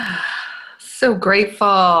So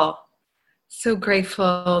grateful. So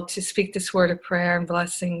grateful to speak this word of prayer and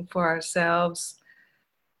blessing for ourselves.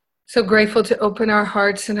 So grateful to open our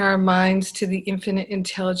hearts and our minds to the infinite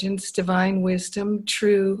intelligence, divine wisdom,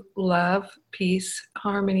 true love, peace,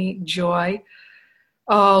 harmony, joy.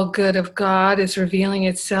 All good of God is revealing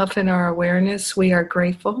itself in our awareness. We are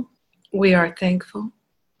grateful. We are thankful.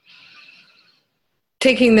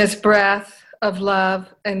 Taking this breath of love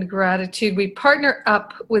and gratitude, we partner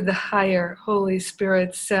up with the higher Holy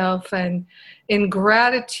Spirit self, and in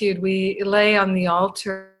gratitude we lay on the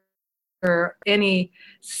altar any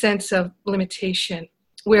sense of limitation.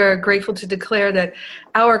 We're grateful to declare that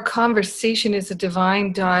our conversation is a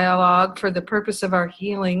divine dialogue for the purpose of our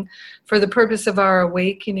healing, for the purpose of our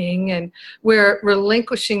awakening, and we're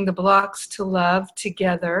relinquishing the blocks to love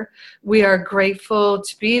together. We are grateful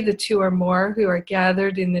to be the two or more who are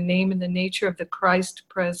gathered in the name and the nature of the Christ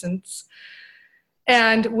presence.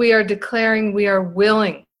 And we are declaring we are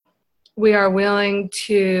willing. We are willing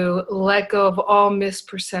to let go of all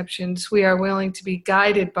misperceptions. We are willing to be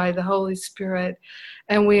guided by the Holy Spirit.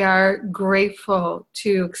 And we are grateful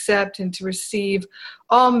to accept and to receive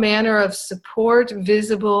all manner of support,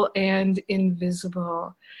 visible and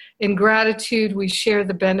invisible. In gratitude, we share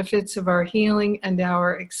the benefits of our healing and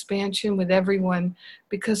our expansion with everyone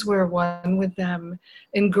because we're one with them.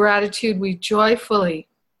 In gratitude, we joyfully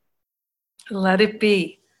let it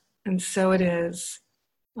be. And so it is.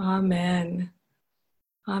 Amen.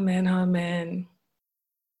 Amen. Amen.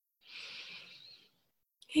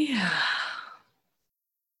 Yeah.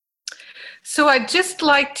 So I'd just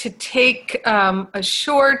like to take a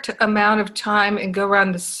short amount of time and go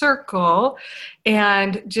around the circle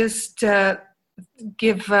and just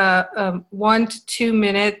give 1 to 2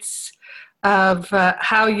 minutes of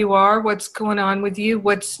how you are, what's going on with you,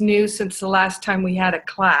 what's new since the last time we had a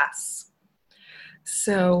class.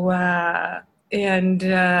 So, and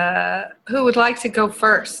who would like to go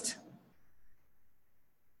first?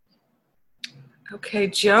 Okay,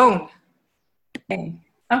 Joan. Hey.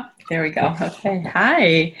 Oh, there we go. Okay.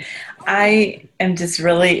 Hi. I am just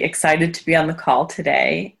really excited to be on the call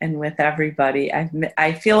today and with everybody.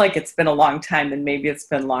 I feel like it's been a long time, and maybe it's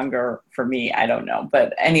been longer for me. I don't know.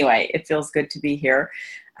 But anyway, it feels good to be here.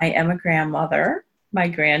 I am a grandmother. My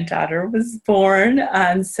granddaughter was born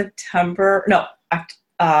on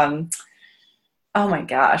oh my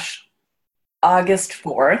gosh, August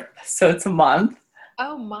 4th. So it's a month.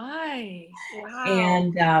 Oh my, wow.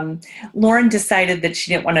 And Lauren decided that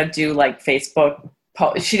she didn't want to do like Facebook.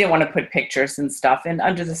 She didn't want to put pictures and stuff. And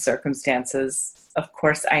under the circumstances, of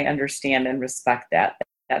course, I understand and respect that.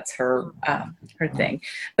 That's her thing.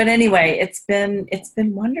 But anyway, it's been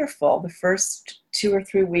wonderful. The first 2 or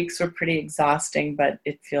 3 weeks were pretty exhausting, but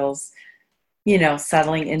it feels,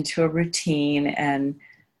 settling into a routine. And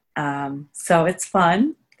so it's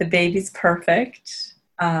fun. The baby's perfect.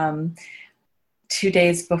 2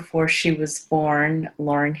 days before she was born,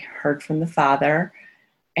 Lauren heard from the father,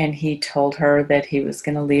 and he told her that he was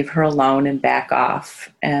going to leave her alone and back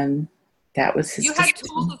off. And that was his decision. You had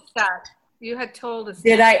told us that. You had told us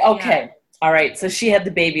Did that. I? Okay. Yeah. All right. So she had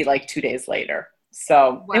the baby like 2 days later.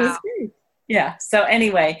 So wow. It was great. Yeah. So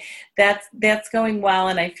anyway, that's going well.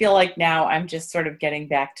 And I feel like now I'm just sort of getting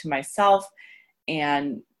back to myself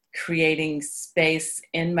and creating space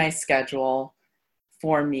in my schedule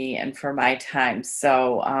for me and for my time.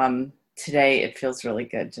 So today it feels really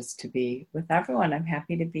good just to be with everyone. I'm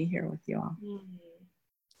happy to be here with you all.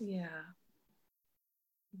 Yeah.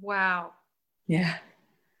 Wow. Yeah.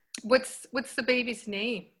 What's the baby's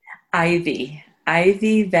name? Ivy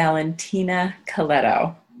Valentina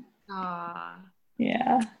Coletto. Ah.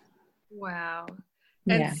 Yeah. Wow.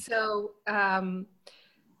 Yeah. And so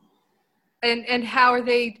and how are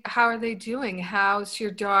they doing? How's your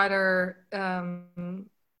daughter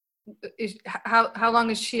how long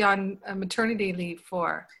is she on maternity leave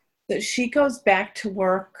for? So she goes back to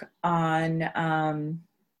work on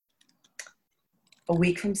a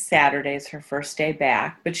week from Saturday is her first day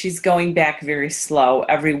back, but she's going back very slow.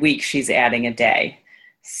 Every week she's adding a day.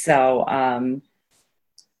 So I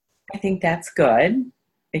think that's good.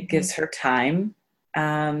 It gives her time.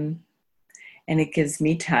 And it gives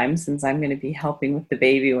me time since I'm going to be helping with the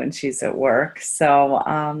baby when she's at work. So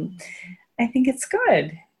I think it's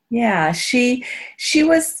good. Yeah, she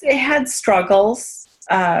had struggles.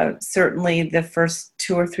 Certainly the first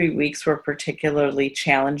 2 or 3 weeks were particularly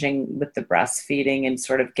challenging with the breastfeeding and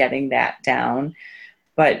sort of getting that down.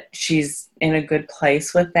 But she's in a good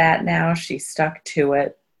place with that now. She stuck to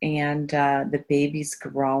it. And the baby's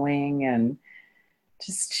growing, and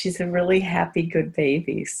just she's a really happy, good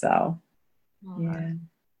baby. So, yeah.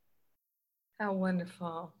 How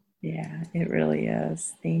wonderful. Yeah, it really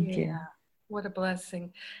is. Thank Yeah. you. What a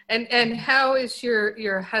blessing. And how is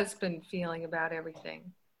your husband feeling about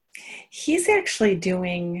everything? He's actually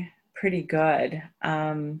doing pretty good.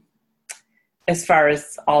 As far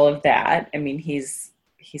as all of that, I mean, he's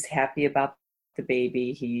happy about the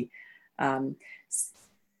baby. Um,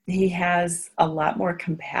 he has a lot more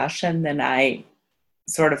compassion than I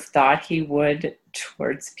sort of thought he would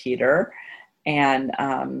towards Peter, and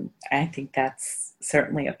I think that's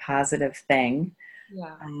certainly a positive thing.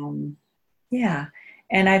 Yeah. Um, yeah,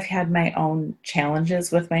 and I've had my own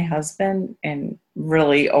challenges with my husband, and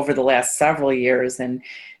really over the last several years. And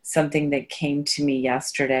something that came to me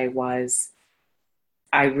yesterday was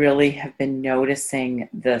I really have been noticing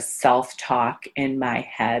the self talk in my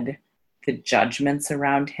head, the judgments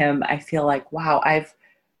around him. I feel like, wow, I've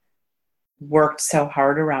worked so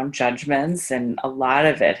hard around judgments, and a lot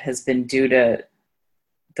of it has been due to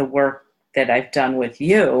the work that I've done with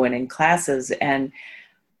you and in classes. And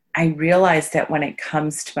I realized that when it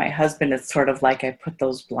comes to my husband, it's sort of like I put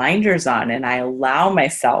those blinders on and I allow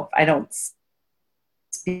myself, I don't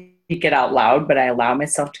speak it out loud, but I allow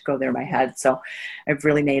myself to go there in my head. So I've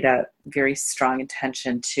really made a very strong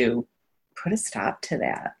intention to put a stop to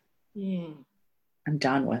that. Mm, I'm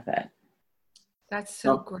done with it. that's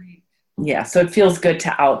so So, great. yeah, so it feels good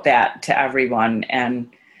to out that to everyone, and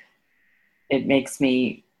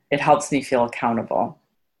it helps me feel accountable.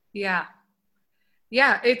 Yeah.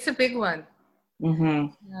 Yeah, it's a big one. Hmm.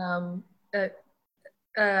 Um,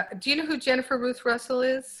 uh, do you know who Jennifer Ruth Russell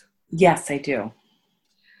is? Yes, I do.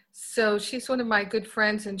 So she's one of my good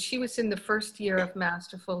friends, and she was in the first year of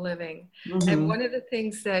Masterful Living. And Hmm. one of the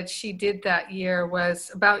things that she did that year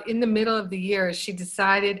was about in the middle of the year, she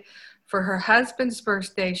decided for her husband's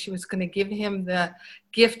birthday, she was going to give him the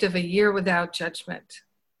gift of a year without judgment.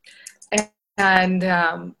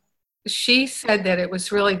 And she said that it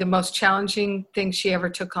was really the most challenging thing she ever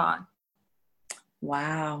took on.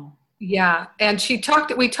 Wow. Yeah. And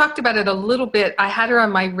we talked about it a little bit. I had her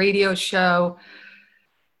on my radio show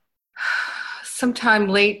sometime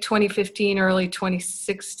late 2015, early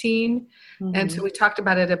 2016. And so Hmm. we talked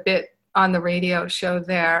about it a bit on the radio show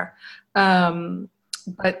there. Um,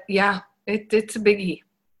 but yeah, it's a biggie.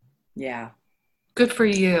 Yeah. Good for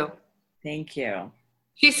you. Thank you.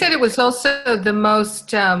 She said it was also the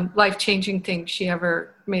most life-changing thing she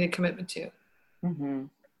ever made a commitment to. Hmm.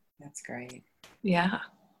 That's great. Yeah.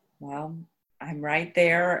 Well, I'm right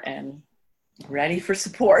there and ready for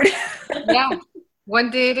support. Yeah. One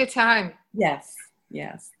day at a time. Yes.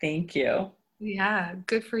 Yes. Thank you. Yeah.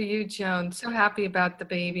 Good for you, Joan. So happy about the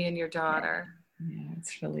baby and your Yeah. daughter.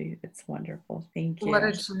 Yeah. It's wonderful. Thank What a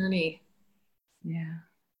you. journey. Yeah.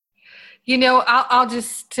 You know, I'll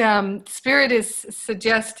just, Spirit is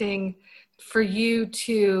suggesting for you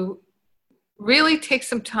to really take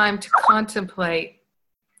some time to contemplate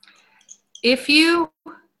if you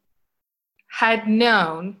had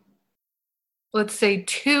known, let's say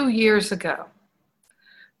 2 years ago,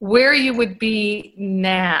 where you would be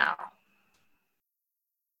now.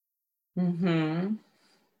 Hmm.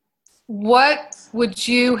 What would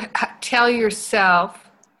you tell yourself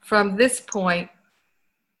from this point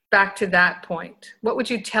back to that point? What would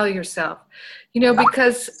you tell yourself? You know,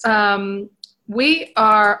 because we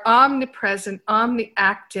are omnipresent,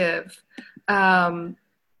 omniactive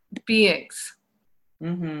beings.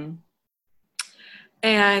 Hmm.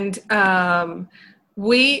 And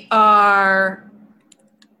we are,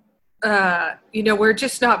 you know, we're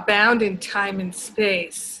just not bound in time and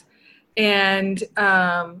space. And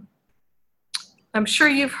I'm sure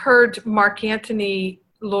you've heard Mark Anthony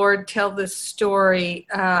Lord tell this story.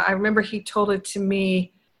 I remember he told it to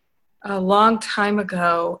me a long time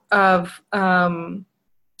ago and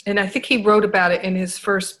I think he wrote about it in his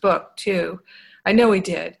first book too. I know he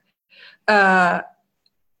did. Uh,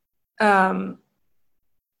 um,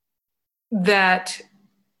 that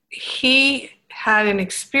he had an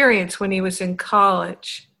experience when he was in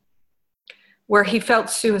college where he felt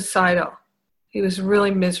suicidal. He was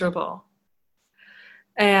really miserable.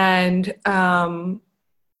 And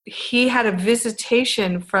he had a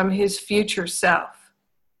visitation from his future self,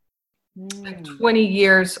 like Mm. 20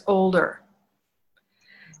 years older.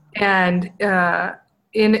 And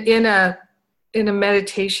in a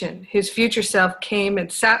meditation, his future self came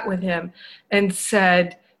and sat with him and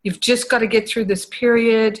said, "You've just got to get through this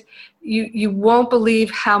period. You won't believe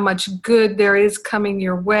how much good there is coming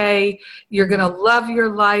your way. You're going to love your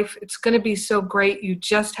life. It's going to be so great. You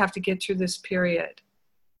just have to get through this period."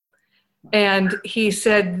 And he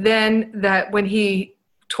said then that when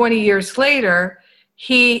 20 years later,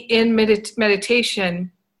 he in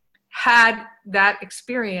meditation had that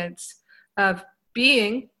experience of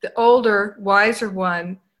being the older, wiser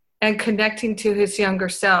one and connecting to his younger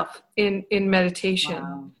self in meditation.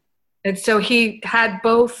 Wow. And so he had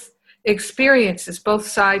both experiences, both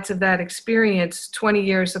sides of that experience, 20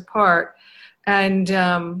 years apart. And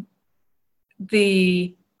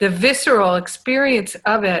the visceral experience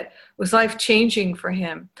of it was life-changing for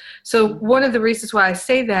him. So one of the reasons why I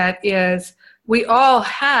say that is we all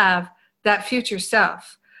have that future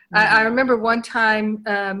self. I remember one time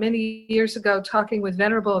many years ago talking with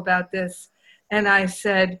Venerable about this, and I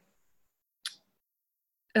said,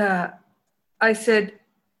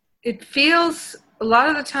 it feels, a lot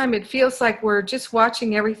of the time, it feels like we're just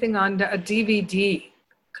watching everything on a DVD,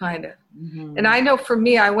 kind of. Mm-hmm. And I know for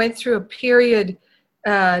me, I went through a period,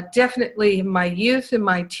 definitely in my youth, in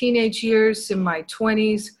my teenage years, in my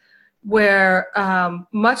 20s, where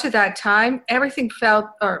much of that time, everything felt,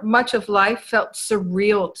 or much of life felt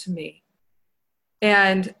surreal to me.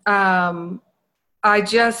 And I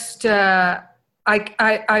just, I've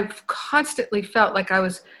constantly felt like I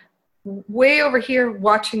was way over here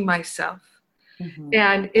watching myself. Mm-hmm.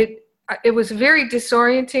 And it was very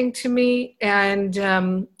disorienting to me. And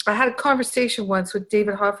I had a conversation once with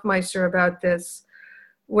David Hoffmeister about this,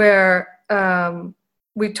 where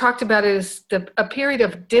we talked about it as a period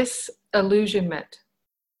of disillusionment,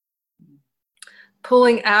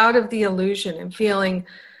 pulling out of the illusion and feeling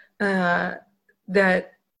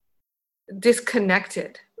that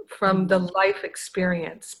disconnected from the life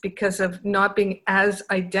experience because of not being as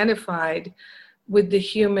identified with the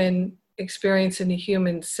human experience and the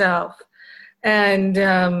human self. And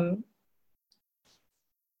to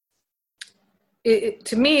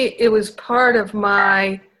me, it was part of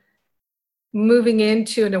my moving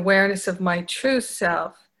into an awareness of my true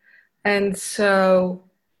self. And so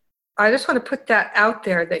I just want to put that out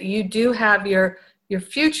there, that you do have your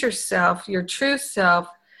future self, your true self.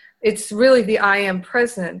 It's really the I am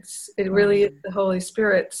presence. It really is the Holy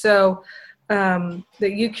Spirit. So that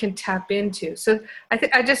you can tap into. So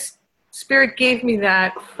I just, Spirit gave me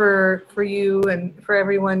that for you and for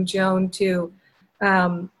everyone, Joan, to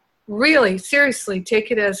really seriously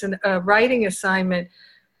take it as a writing assignment,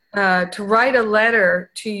 to write a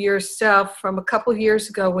letter to yourself from a couple years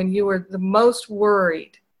ago when you were the most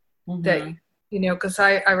worried. That, because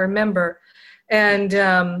I remember, and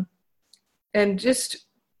just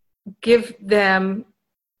give that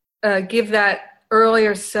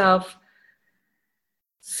earlier self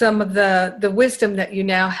some of the wisdom that you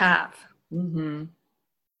now have. Mm-hmm.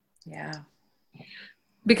 Yeah.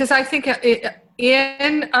 Because I think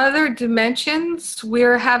in other dimensions,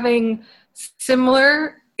 we're having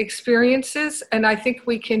similar experiences, and I think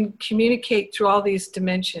we can communicate through all these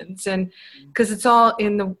dimensions, and because it's all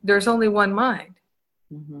there's only one mind.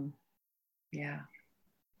 Mm-hmm. Yeah.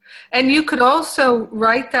 And you could also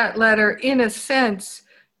write that letter, in a sense,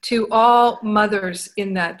 to all mothers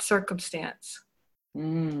in that circumstance,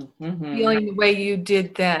 feeling the way you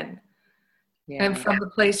did then, and from the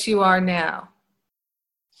place you are now.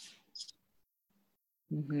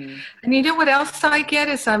 Mm-hmm. And you know what else I get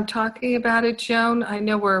as I'm talking about it, Joan? I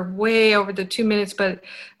know we're way over the 2 minutes, but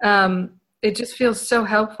it just feels so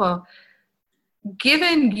helpful.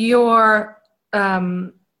 Given your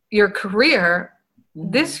career,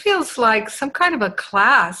 this feels like some kind of a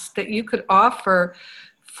class that you could offer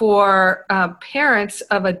for parents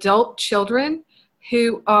of adult children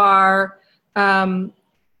who are the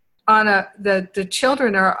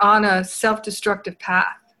children are on a self-destructive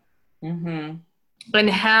path. Mm-hmm. And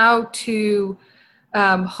how to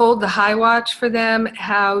hold the high watch for them,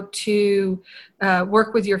 how to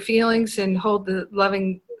work with your feelings and hold the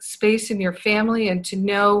loving space in your family, and to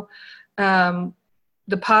know the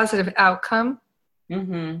positive outcome.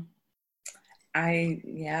 Mm-hmm.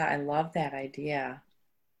 I love that idea.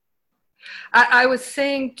 I was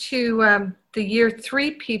saying to the year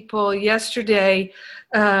 3 people yesterday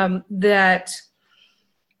that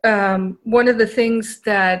one of the things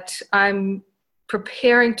that I'm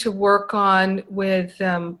preparing to work on with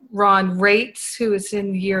Ron Rates, who is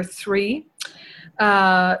in year 3.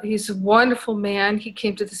 He's a wonderful man. He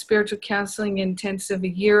came to the spiritual counseling intensive a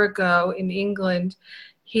year ago in England.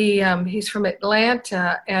 He's from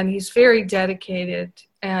Atlanta, and he's very dedicated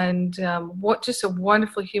and just a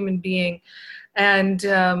wonderful human being.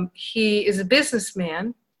 And he is a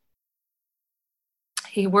businessman.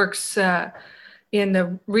 He works in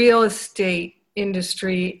the real estate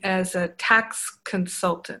industry as a tax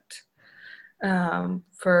consultant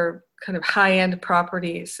for kind of high-end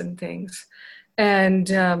properties and things, and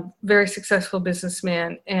very successful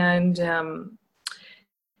businessman. And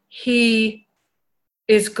he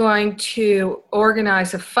is going to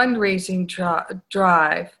organize a fundraising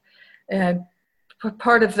drive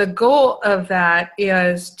part of the goal of that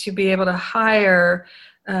is to be able to hire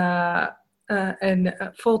a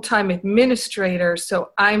full-time administrator,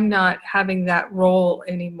 so I'm not having that role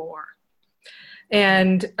anymore,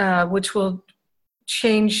 and which will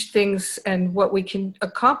change things and what we can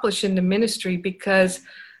accomplish in the ministry, because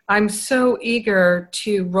I'm so eager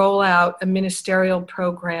to roll out a ministerial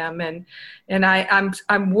program, and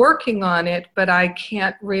I'm working on it, but I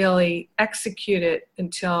can't really execute it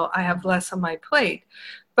until I have less on my plate.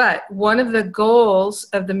 But one of the goals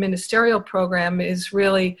of the ministerial program is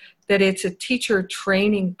really that it's a teacher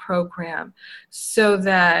training program, so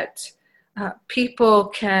that people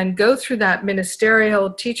can go through that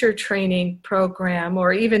ministerial teacher training program,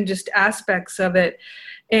 or even just aspects of it,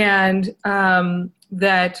 and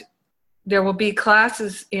that there will be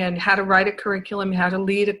classes in how to write a curriculum, how to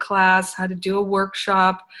lead a class, how to do a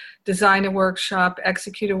workshop, design a workshop,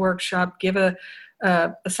 execute a workshop, give a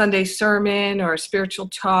Sunday sermon or a spiritual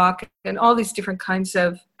talk, and all these different kinds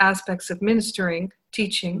of aspects of ministering,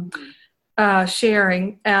 teaching,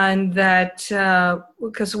 sharing. And that,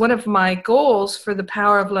 because one of my goals for the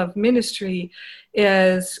Power of Love ministry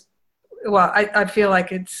is, well, I feel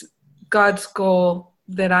like it's God's goal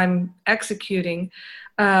that I'm executing,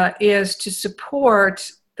 is to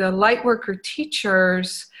support the Lightworker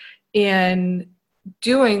teachers in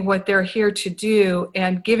doing what they're here to do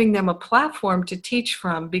and giving them a platform to teach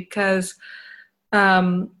from. Because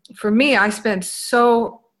for me, I have spent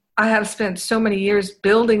so many years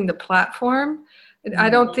building the platform. I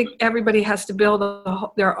don't think everybody has to build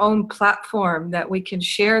their own platform, that we can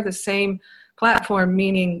share the same platform,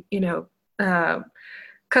 meaning,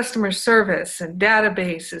 customer service and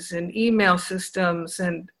databases and email systems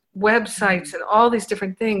and websites and all these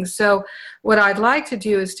different things. So what I'd like to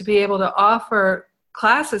do is to be able to offer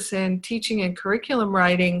classes in teaching and curriculum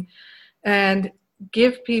writing, and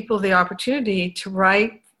give people the opportunity to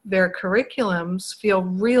write their curriculums, feel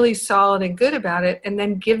really solid and good about it, and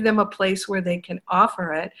then give them a place where they can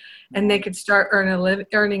offer it, and they can start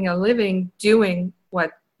earning a living doing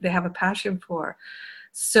what they have a passion for.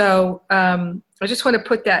 So I just want to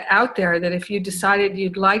put that out there, that if you decided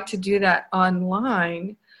you'd like to do that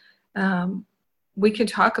online, we can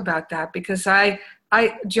talk about that, because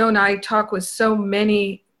Joe and I talk with so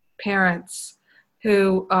many parents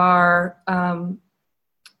who are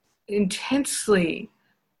intensely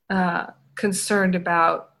concerned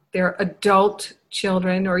about their adult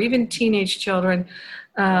children or even teenage children,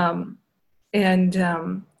 and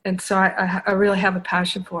so I really have a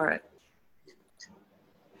passion for it.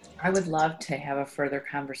 I would love to have a further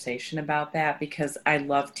conversation about that, because I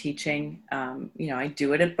love teaching. I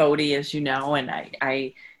do it at Bodhi, as you know, and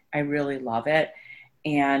I really love it.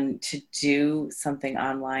 And to do something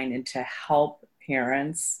online and to help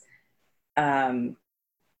parents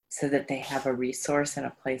so that they have a resource and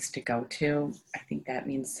a place to go to, I think that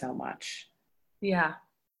means so much. Yeah.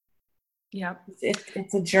 Yeah.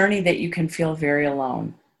 It's a journey that you can feel very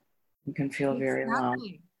alone. You can feel very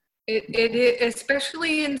alone. It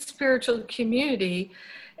especially in spiritual community.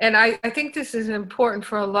 And I think this is important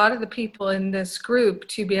for a lot of the people in this group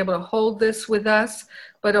to be able to hold this with us,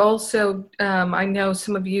 but also I know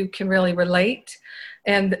some of you can really relate.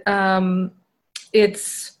 And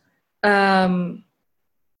it's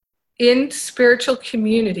in spiritual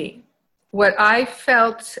community, what I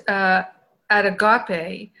felt at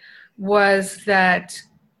Agape was that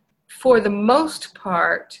for the most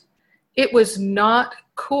part, it was not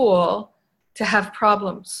cool to have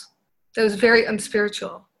problems. It was very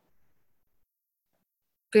unspiritual.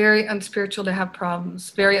 Very unspiritual to have problems.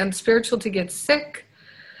 Very unspiritual to get sick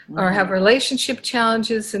or have relationship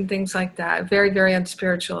challenges and things like that. Very, very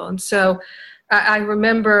unspiritual. And so I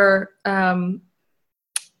remember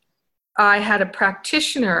I had a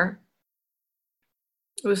practitioner.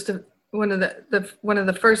 It was one of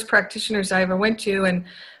the first practitioners I ever went to, and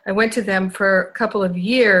I went to them for a couple of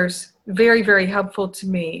years. Very, very helpful to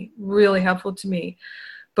me, really helpful to me.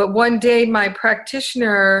 But one day my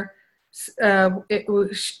practitioner said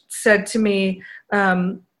to me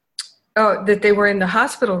that they were in the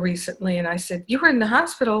hospital recently. And I said, "You were in the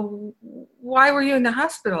hospital? Why were you in the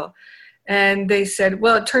hospital?" And they said,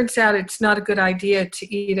 "Well, it turns out it's not a good idea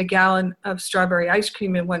to eat a gallon of strawberry ice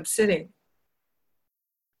cream in one sitting."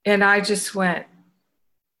 And I just went,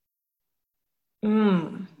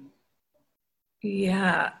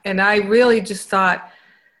 yeah. And I really just thought,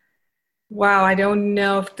 wow, I don't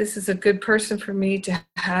know if this is a good person for me to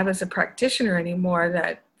have as a practitioner anymore,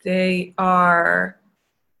 that they are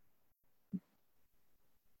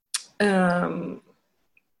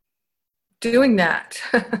doing that.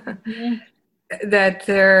 That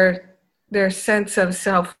their sense of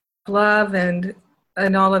self-love and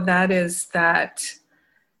and all of that is that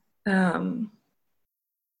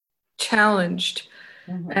challenged.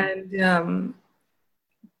 And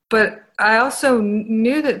but I also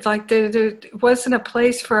knew that like there wasn't a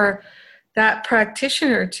place for that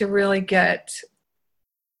practitioner to really get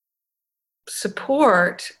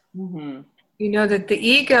support. You know, that the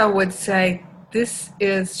ego would say, this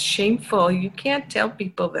is shameful. You can't tell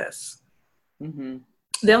people this.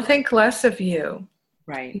 They'll think less of you.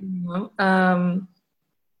 Right.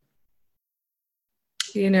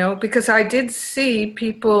 You know, because I did see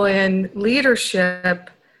people in leadership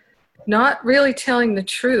not really telling the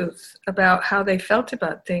truth about how they felt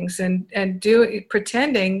about things and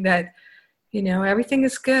pretending that, you know, everything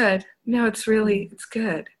is good. No, it's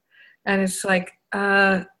good. And it's like,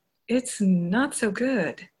 it's not so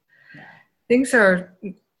good. Things are,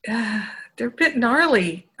 they're a bit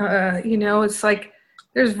gnarly. You know, it's like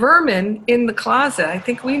there's vermin in the closet. I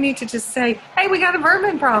think we need to just say, hey, we got a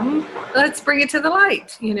vermin problem. Let's bring it to the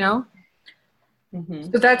light, you know?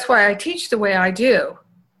 So that's why I teach the way I do.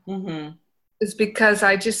 Is because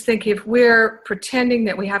I just think if we're pretending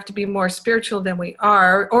that we have to be more spiritual than we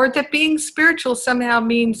are, or that being spiritual somehow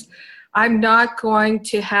means I'm not going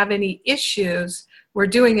to have any issues, we're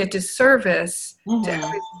doing a disservice to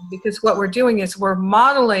everything, because what we're doing is we're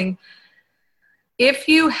modeling. If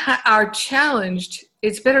you are challenged,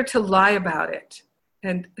 it's better to lie about it.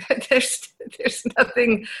 And there's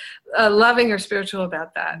nothing loving or spiritual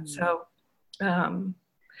about that. So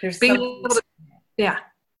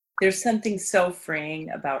there's something so freeing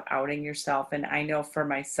about outing yourself. And I know for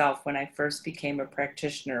myself, when I first became a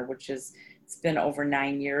practitioner, it's been over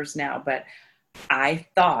 9 years now, but I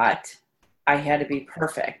thought I had to be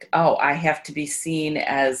perfect. Oh, I have to be seen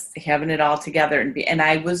as having it all together, and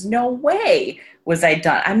I was no way was I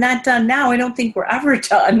done. I'm not done now. I don't think we're ever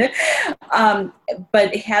done.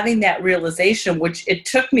 But having that realization, which it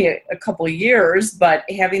took me a couple of years, but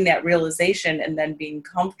having that realization and then being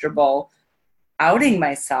comfortable outing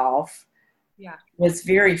myself was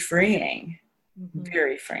very freeing.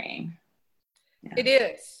 Very freeing. Yeah. It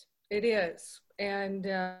is. And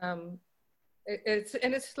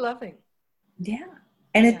it's loving. Yeah.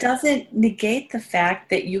 And it doesn't negate the fact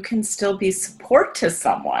that you can still be support to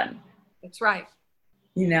someone. That's right.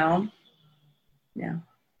 You know? Yeah.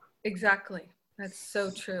 Exactly. That's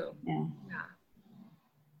so true. Yeah.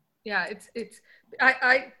 Yeah.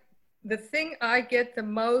 I the thing I get the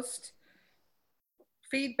most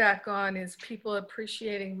feedback on is people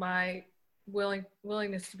appreciating my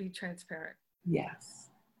willingness to be transparent. Yes.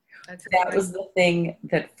 That was the thing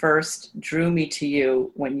that first drew me to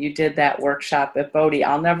you when you did that workshop at Bodhi.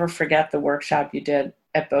 I'll never forget the workshop you did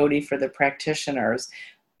at Bodhi for the practitioners.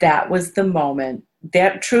 That was the moment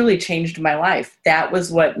that truly changed my life. That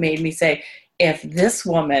was what made me say, if this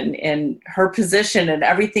woman in her position and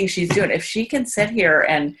everything she's doing, if she can sit here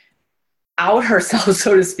and out herself,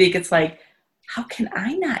 so to speak, it's like, how can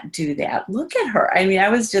I not do that? Look at her. I mean,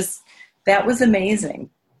 that was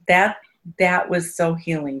amazing. That was so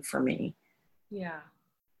healing for me. Yeah.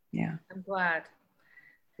 Yeah. I'm glad.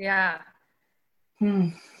 Yeah.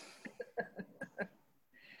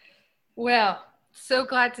 Well, so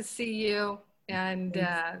glad to see you and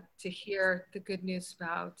to hear the good news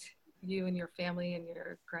about you and your family and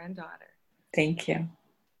your granddaughter. Thank you.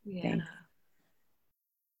 Yeah. Thanks.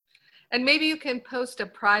 And maybe you can post a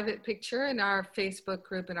private picture in our Facebook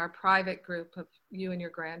group, in our private group, of you and your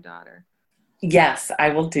granddaughter. Yes, I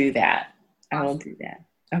will do that. Awesome. I will do that.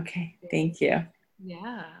 Okay. Thank you.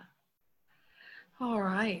 Yeah. All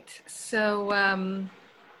right. So I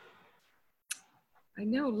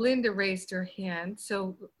know Linda raised her hand.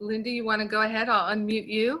 So Linda, you want to go ahead? I'll unmute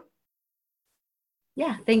you.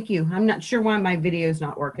 Yeah, thank you. I'm not sure why my video is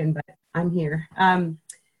not working, but I'm here.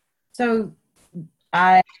 So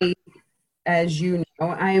as you know,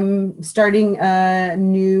 I'm starting a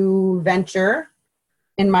new venture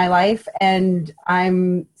in my life, and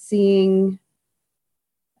I'm seeing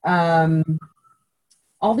all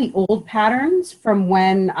the old patterns from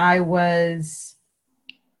when I was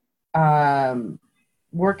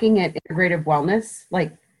working at Integrative Wellness,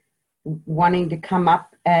 like wanting to come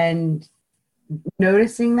up and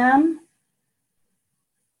noticing them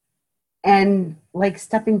and like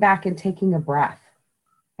stepping back and taking a breath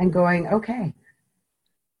and going, okay,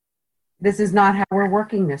 this is not how we're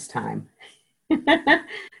working this time.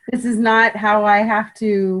 This is not how I have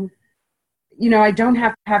to, I don't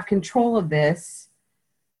have to have control of this.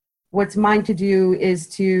 What's mine to do is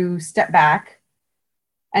to step back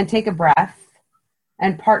and take a breath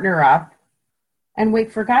and partner up and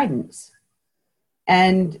wait for guidance.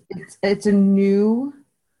 And it's a new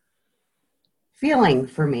feeling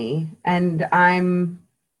for me. And I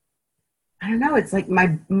don't know, it's like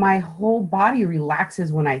my whole body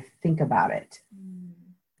relaxes when I think about it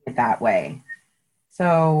that way.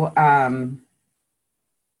 So,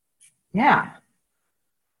 yeah,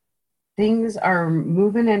 things are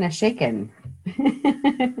moving and a shaking.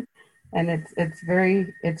 And it's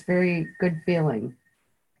very good feeling.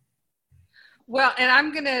 Well, and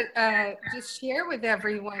I'm going to just share with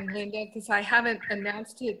everyone, Linda, because I haven't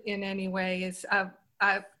announced it in any way, is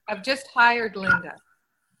I've just hired Linda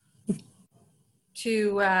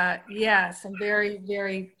to, yes, I'm very,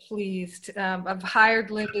 very pleased. I've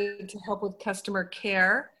hired Linda to help with customer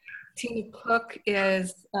care. Tina Cook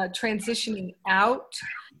is transitioning out.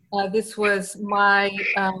 This was my,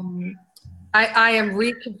 I am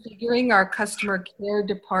reconfiguring our customer care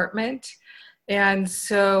department. And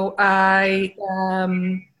so I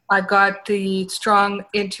got the strong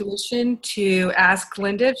intuition to ask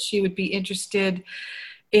Linda if she would be interested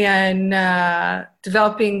in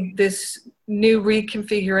developing this new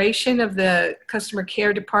reconfiguration of the customer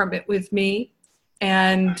care department with me.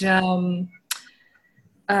 And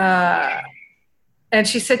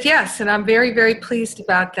she said yes, and I'm very, very pleased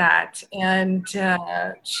about that. And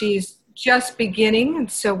she's just beginning, and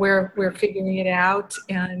so we're figuring it out.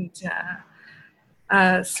 And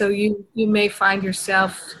so you may find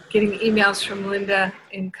yourself getting emails from Linda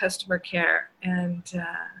in customer care. And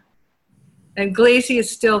Glazy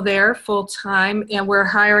is still there full time, and we're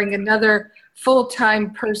hiring another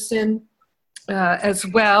full-time person as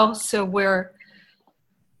well. So we're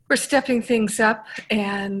stepping things up,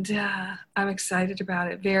 and I'm excited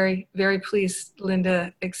about it. Very, very pleased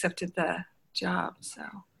Linda accepted the job. So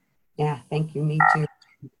Yeah, thank you. Me too.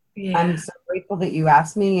 yeah. I'm so grateful that you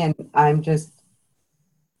asked me, and I'm just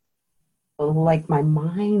like, my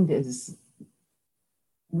mind is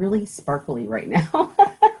really sparkly right now.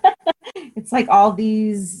 It's like all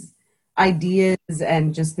these ideas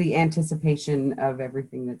and just the anticipation of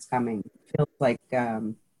everything that's coming. It feels like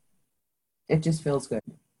it just feels good.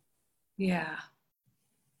 Yeah.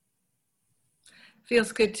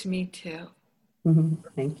 Feels good to me too.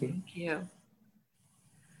 Thank you. Thank you.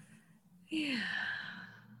 Yeah.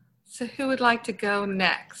 So who would like to go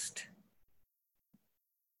next?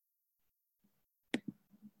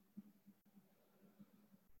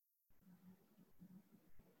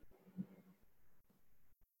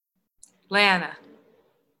 Lana.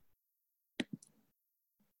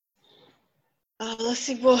 Let's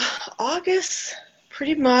see. Well, August,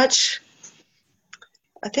 pretty much.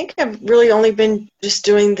 I think I've really only been just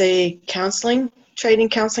doing the trading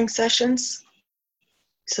counseling sessions.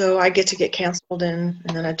 So I get to get counseled in,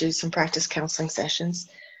 and then I do some practice counseling sessions.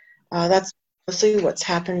 That's mostly what's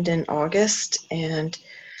happened in August. And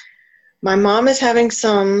my mom is having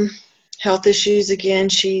some health issues again.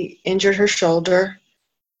 She injured her shoulder,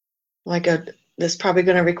 that's probably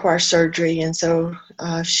going to require surgery. And so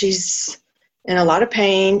she's in a lot of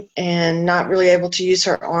pain and not really able to use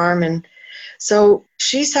her arm. And so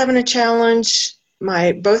she's having a challenge.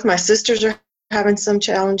 Both my sisters are having some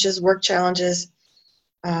challenges, work challenges,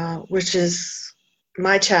 which is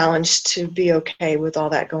my challenge to be okay with all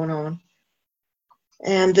that going on.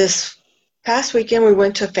 And this past weekend we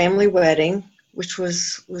went to a family wedding, which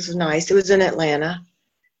was nice. It was in Atlanta,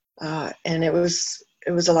 and it was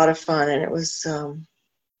a lot of fun, and it was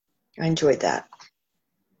I enjoyed that.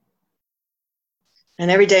 And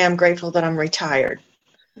every day I'm grateful that I'm retired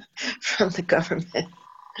from the government.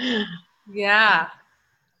 Yeah.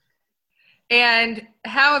 And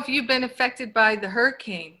how have you been affected by the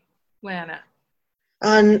hurricane, Lana?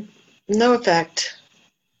 No effect.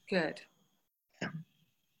 Good. Yeah.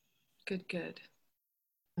 Good.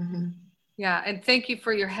 Mm-hmm. Yeah, and thank you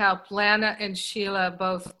for your help. Lana and Sheila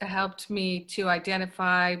both helped me to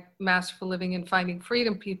identify Masterful Living and Finding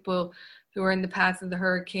Freedom people who were in the path of the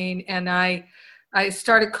hurricane. And I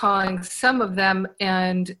started calling some of them,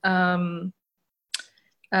 and my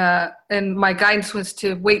guidance was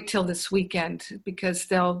to wait till this weekend because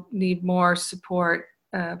they'll need more support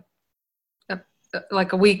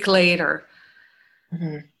like a week later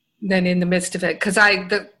than in the midst of it. Because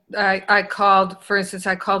I called, for instance,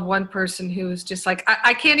 I called one person who was just like,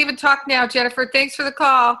 I can't even talk now, Jennifer. Thanks for the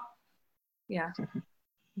call. Yeah.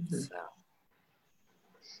 So.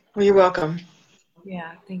 Well, you're welcome.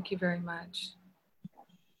 Yeah, thank you very much.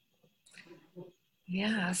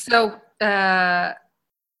 Yeah, so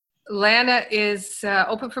Lana is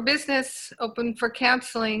open for business, open for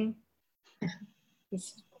counseling.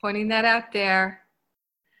 Just pointing that out there.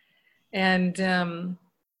 And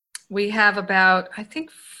we have about, I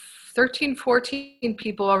think, 13, 14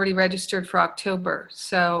 people already registered for October.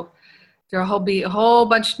 So There'll be a whole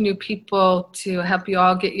bunch of new people to help you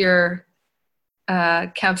all get your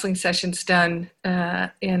counseling sessions done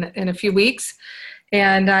in a few weeks.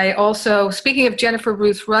 And I also, speaking of Jennifer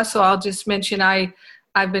Ruth Russell, I'll just mention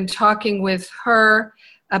I've been talking with her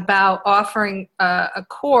about offering a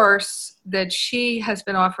course that she has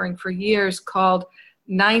been offering for years called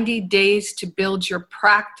 90 Days to Build Your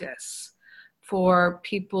Practice, for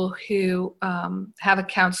people who have a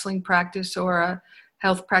counseling practice or a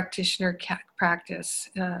health practitioner practice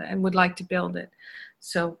and would like to build it.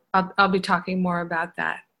 So I'll be talking more about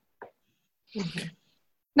that. Mm-hmm.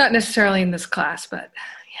 Not necessarily in this class, but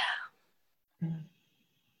yeah.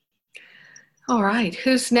 All right,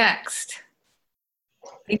 who's next?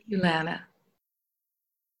 Thank you, Lana.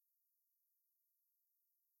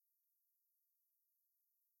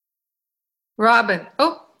 Robin.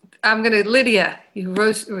 Oh, Lydia, you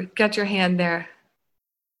got your hand there.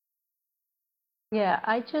 Yeah,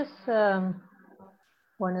 I just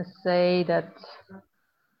want to say that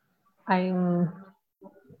I'm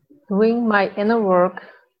doing my inner work.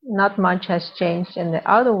 Not much has changed in the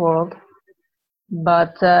outer world,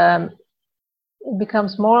 but it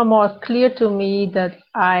becomes more and more clear to me that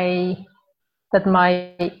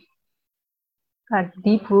my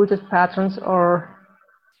deep-rooted patterns are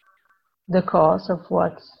the cause of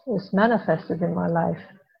what is manifested in my life.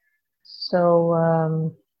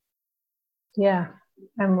 So yeah,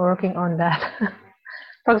 I'm working on that.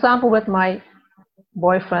 For example, with my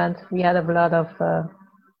boyfriend, we had a lot of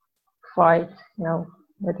fight,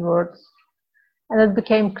 with words, and it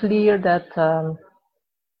became clear that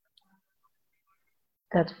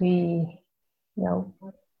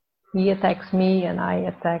he attacks me and I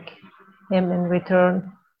attack him in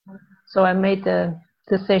return. So I made the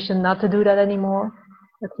decision not to do that anymore,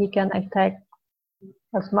 that he can attack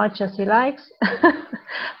as much as he likes,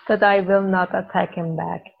 that I will not attack him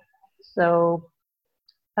back. So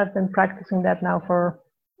I've been practicing that now for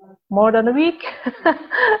more than a week,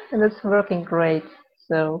 and it's working great.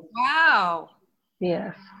 So wow.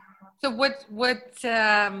 Yes. So what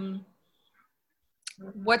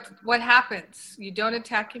happens? You don't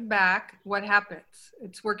attack him back. What happens?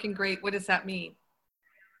 It's working great. What does that mean?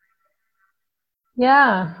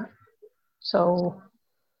 Yeah. So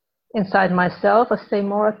inside myself, I stay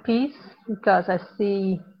more at peace because I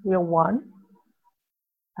see we're one.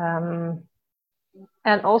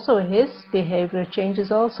 And also his behavior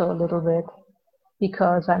changes also a little bit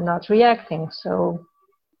because I'm not reacting. So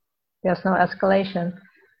there's no escalation.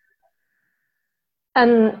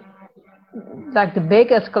 And like the big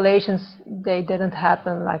escalations, they didn't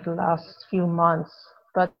happen like the last few months,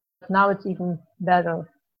 but now it's even better.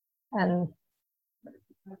 And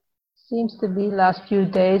seems to be last few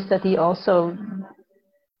days that he also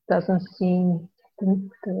doesn't seem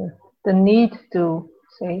the need to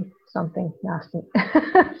say something nasty.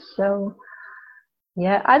 So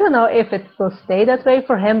yeah, I don't know if it will stay that way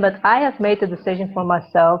for him, but I have made the decision for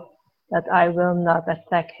myself that I will not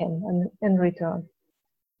attack him in return.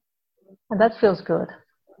 And that feels good.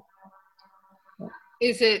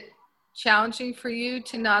 Is it challenging for you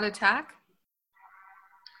to not attack?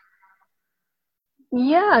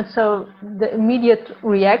 Yeah, so the immediate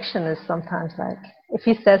reaction is sometimes like, if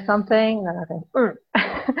he says something, then I think,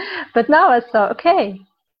 But now I thought, okay,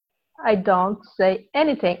 I don't say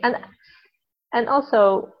anything. And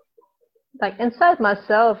also, like inside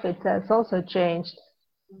myself, it has also changed.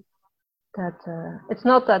 That it's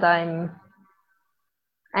not that I'm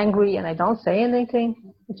angry and I don't say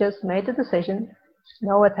anything. I just made the decision,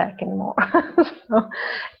 no attack anymore. So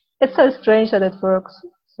it's so strange that it works.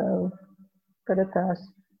 So, but it does.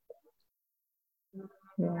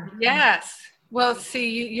 Yeah. Yes. Well,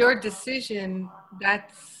 see, your decision,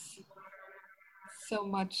 that's so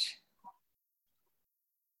much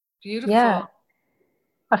beautiful. Yeah.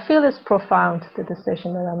 I feel it's profound, the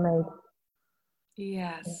decision that I made.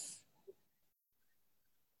 Yes.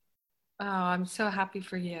 Oh, I'm so happy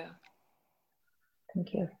for you.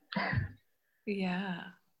 Thank you. Yeah.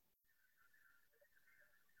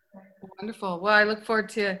 Wonderful. Well, I look forward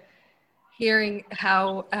to hearing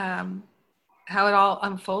how it all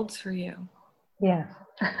unfolds for you. Yes.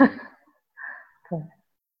 Okay.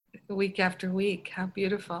 Week after week. How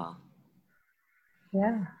beautiful.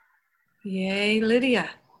 Yeah. Yay, Lydia.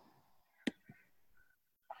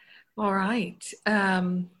 All right.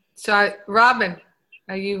 Robin,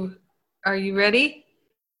 are you ready?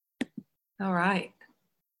 All right.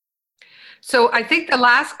 So I think the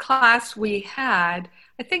last class we had,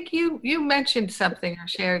 I think you mentioned something or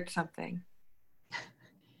shared something.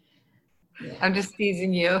 Yeah. I'm just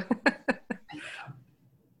teasing you.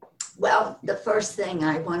 Well, the first thing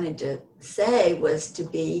I wanted to say was to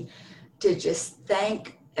be to just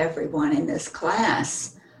thank everyone in this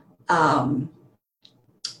class.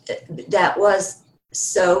 That was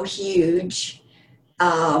so huge.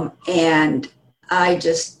 And I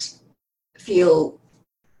just feel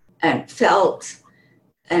and felt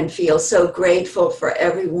and feel so grateful for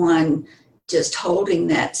everyone just holding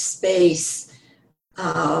that space,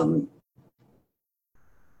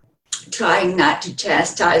 trying not to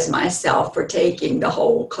chastise myself for taking the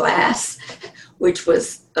whole class, which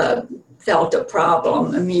was felt a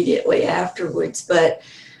problem immediately afterwards. But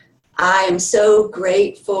I am so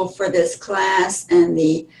grateful for this class and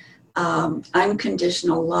the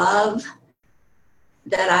unconditional love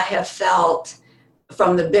that I have felt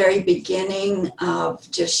from the very beginning of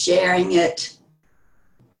just sharing it.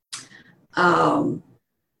 And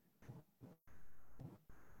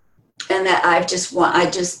that I just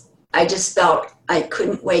felt I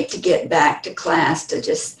couldn't wait to get back to class to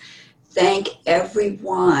just thank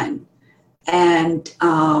everyone, and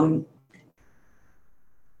how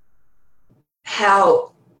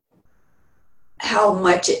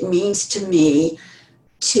much it means to me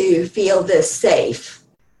to feel this safe.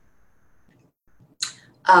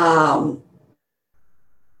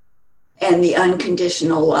 And the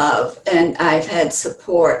unconditional love. And I've had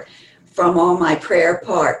support from all my prayer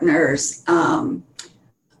partners,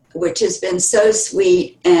 which has been so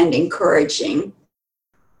sweet and encouraging.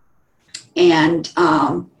 And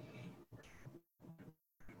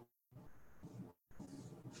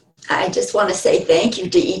I just want to say thank you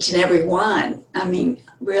to each and every one. I mean,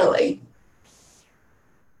 really.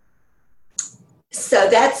 So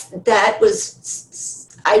that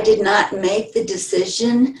was, I did not make the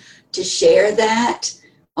decision to share that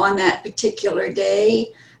on that particular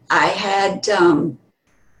day. I had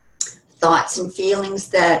thoughts and feelings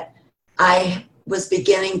that I was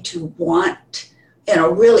beginning to want, in a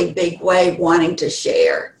really big way, wanting to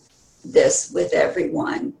share this with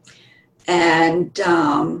everyone. And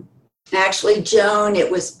actually, Joan, it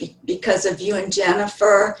was because of you and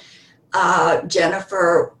Jennifer.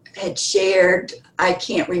 Jennifer had shared, I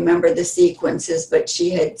can't remember the sequences, but she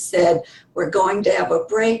had said, we're going to have a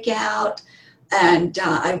breakout, and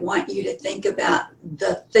I want you to think about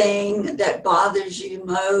the thing that bothers you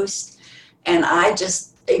most. And I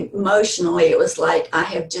just, emotionally, it was like,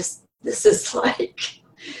 this is like,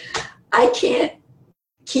 I can't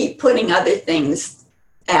keep putting other things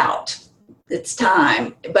out. It's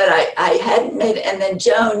time. But I hadn't made it. And then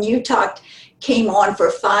Joan, you came on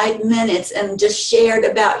for 5 minutes and just shared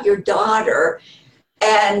about your daughter.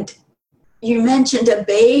 And you mentioned a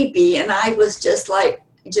baby, and I was just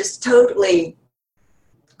totally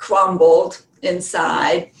crumbled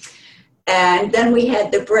inside. And then we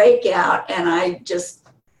had the breakout, and I just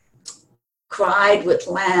cried with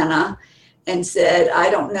Lana and said, I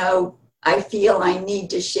don't know, I feel I need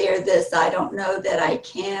to share this. I don't know that I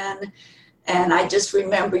can. And I just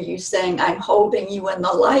remember you saying, I'm holding you in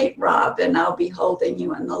the light, Robin. I'll be holding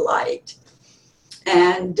you in the light.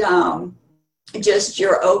 And just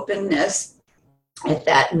your openness at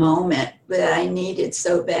that moment that I needed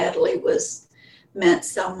so badly meant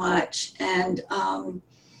so much. And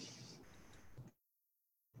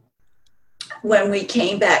when we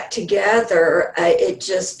came back together, I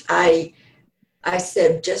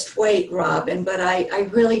said, just wait, Robin, but I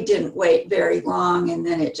really didn't wait very long, and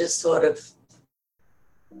then it just sort of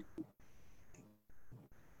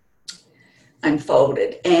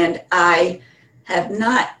unfolded. And I've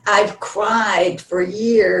cried for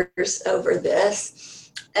years over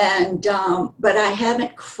this, and but I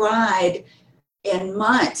haven't cried in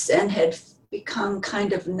months and had become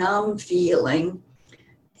kind of numb feeling.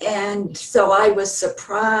 And so I was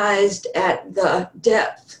surprised at the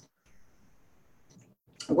depth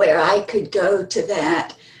where I could go to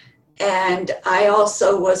that. And I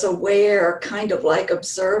also was aware, kind of like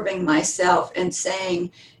observing myself and saying,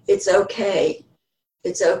 it's okay,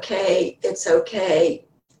 it's okay, it's okay,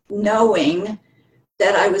 knowing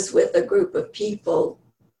that I was with a group of people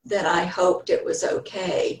that I hoped it was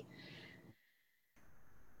okay.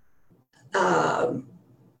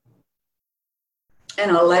 And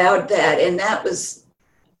allowed that, and that was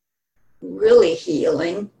really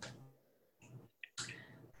healing.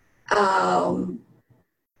 I'm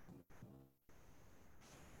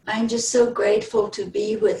just so grateful to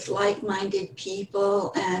be with like-minded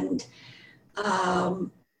people, and I've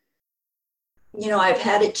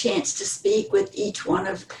had a chance to speak with each one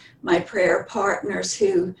of my prayer partners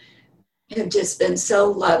who have just been so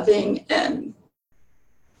loving and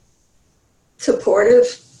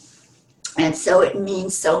supportive. And so it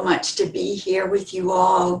means so much to be here with you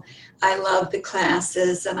all. I love the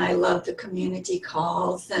classes, and I love the community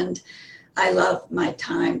calls, and I love my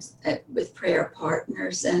times with prayer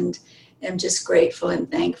partners, and am just grateful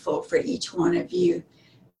and thankful for each one of you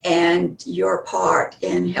and your part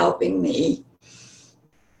in helping me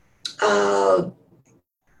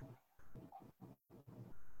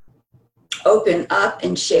open up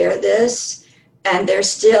and share this. And there's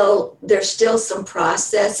still some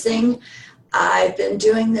processing. I've been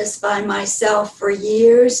doing this by myself for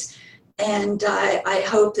years, and I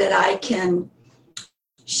hope that I can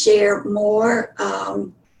share more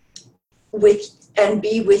with and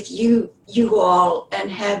be with you all,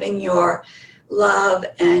 and having your love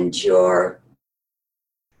and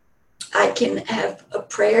I can have a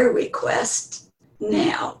prayer request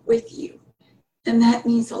now with you, and that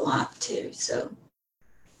means a lot too. So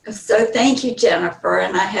thank you, Jennifer.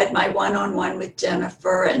 And I had my one-on-one with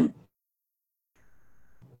Jennifer, and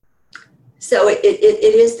so it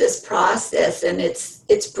is this process, and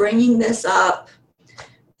it's bringing this up,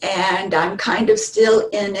 and I'm kind of still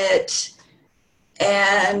in it.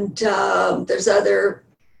 And there's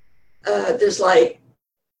like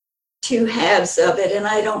two halves of it, and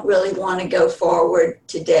I don't really want to go forward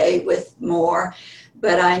today with more,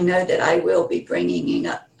 but I know that I will be bringing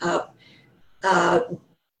it up,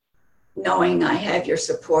 knowing I have your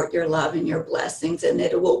support, your love, and your blessings, and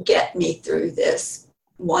it will get me through this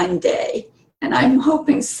one day. And I'm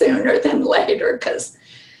hoping sooner than later, because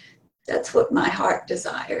that's what my heart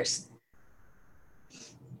desires.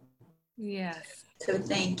 Yes. So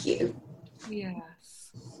thank you.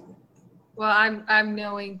 Yes. Well, I'm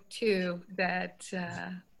knowing too that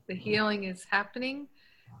the healing is happening,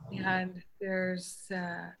 and there's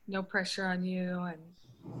no pressure on you, and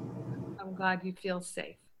I'm glad you feel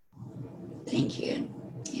safe. Thank you.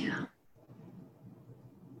 Yeah.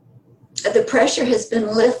 The pressure has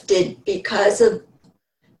been lifted because of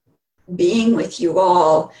being with you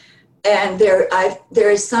all, and there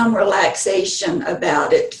is some relaxation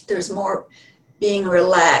about it. There's more being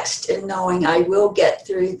relaxed and knowing I will get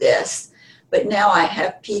through this, but now I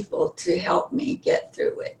have people to help me get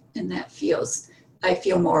through it, and I feel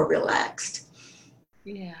more relaxed.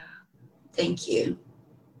 Yeah. Thank you.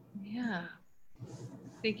 Yeah.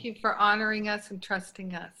 Thank you for honoring us and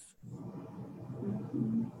trusting us.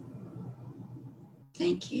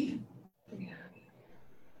 Thank you. Yeah.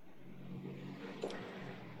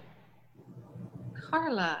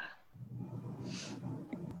 Carla.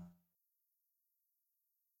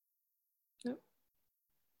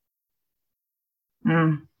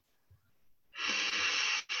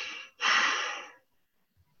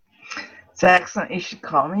 It's excellent. You should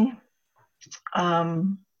call me.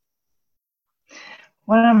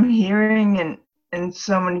 What I'm hearing in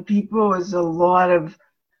so many people is a lot of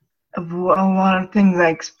things I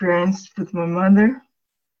experienced with my mother.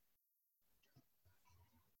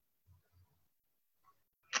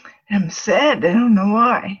 I'm sad. I don't know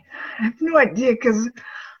why. I have no idea, because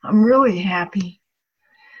I'm really happy.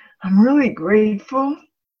 I'm really grateful,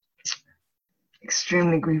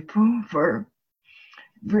 extremely grateful for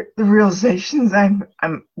the realizations I'm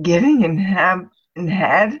getting and have and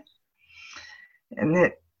had, and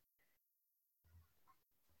the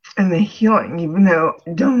healing, even though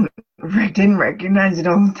I didn't recognize it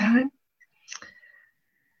all the time.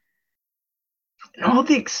 And all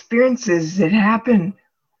the experiences that happen,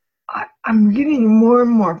 I'm getting more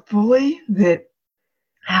and more fully that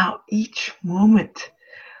how each moment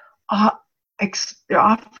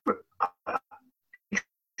experiences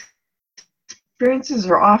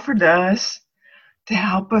are offered to us to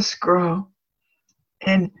help us grow.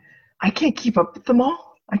 And I can't keep up with them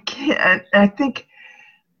all. I can't. I think,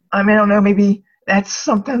 I don't know, maybe that's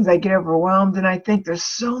sometimes I get overwhelmed, and I think there's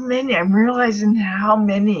so many. I'm realizing how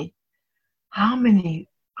many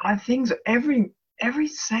things every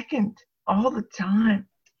second, all the time.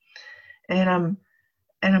 And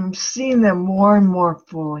I'm seeing them more and more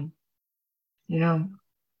fully, And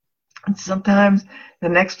sometimes the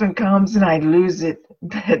next one comes and I lose it,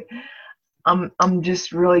 but I'm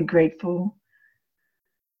just really grateful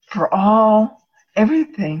for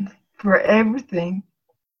everything,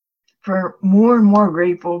 for more and more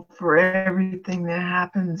grateful for everything that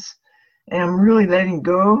happens. And I'm really letting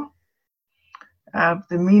go of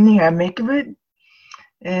the meaning I make of it.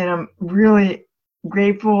 And I'm really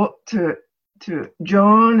grateful to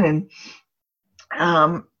Joan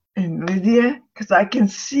and Lydia, because I can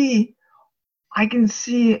see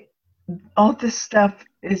all this stuff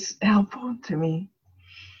is helpful to me.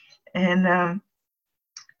 And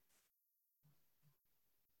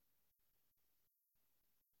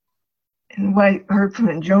what I heard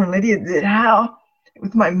from Joan and Lydia, that how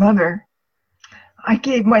with my mother, I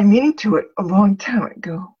gave my meaning to it a long time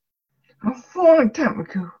ago.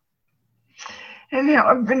 and how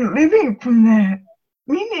I've been living from that.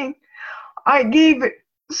 Meaning, I gave it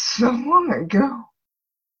so long ago.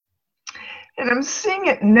 And I'm seeing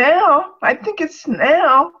it now. I think it's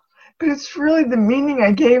now, but it's really the meaning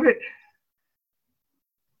I gave it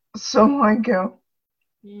so long ago.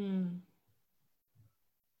 Mm.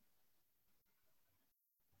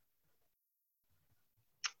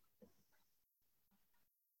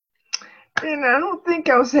 And I don't think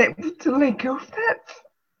I was able to let go of that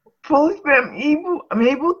fully, but I'm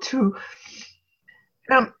able to.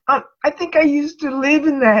 I think I used to live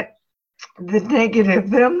in the negative,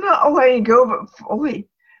 that I'm not letting go of it fully.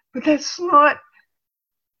 But that's not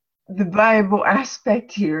the valuable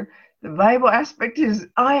aspect here. The valuable aspect is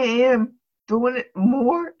I am doing it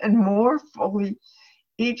more and more fully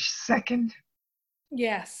each second.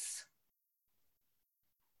 Yes.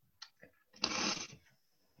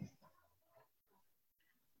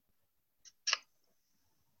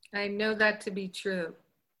 I know that to be true.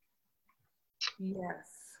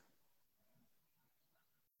 Yes.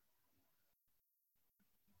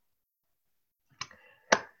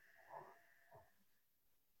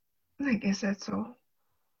 I guess that's all.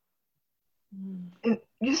 Mm. And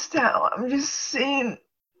just how I'm just saying,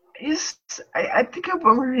 I think I'm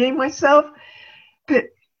overreading myself, but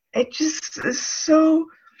it just is so,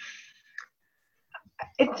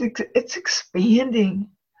 it's expanding.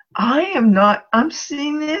 I'm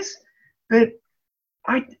seeing this, but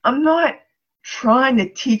I'm not trying to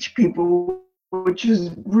teach people, which has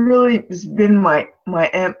been my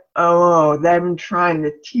MO, that I've been trying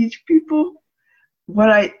to teach people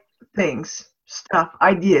things, stuff,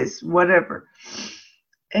 ideas, whatever.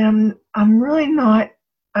 And I'm really not,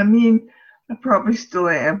 I mean, I probably still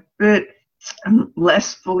am, but I'm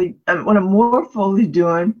less fully, what I'm more fully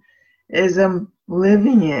doing is I'm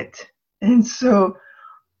living it. And so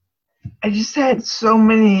I just had so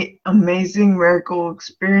many amazing miracle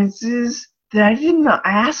experiences that I did not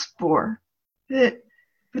ask for, but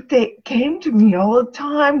they came to me all the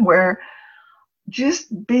time, where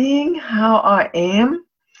just being how I am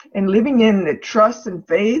and living in the trust and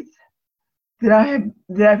faith that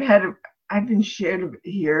I've been shared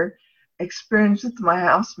here, experience with my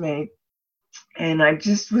housemate, and I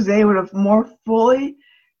just was able to more fully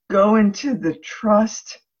go into the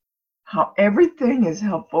trust, how everything is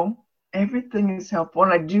helpful. Everything is helpful,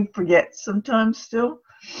 and I do forget sometimes still,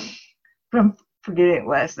 but I'm forgetting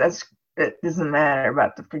less. It doesn't matter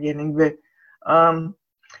about the forgetting, but and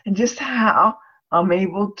just how I'm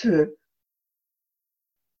able to.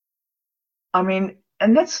 I mean,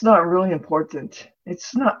 and that's not really important.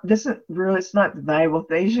 It's not the valuable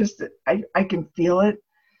thing. It's just that I can feel it,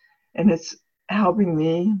 and it's helping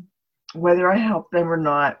me, whether I help them or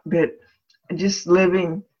not. But just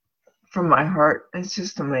living from my heart, it's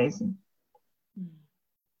just amazing.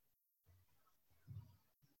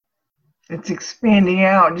 It's expanding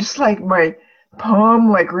out, just like my poem,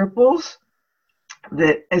 like ripples.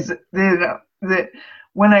 That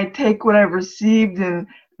when I take what I've received, and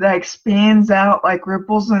that expands out like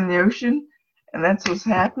ripples in the ocean, and that's what's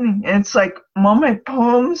happening. And it's like all my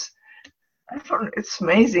poems, it's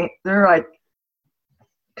amazing. They're like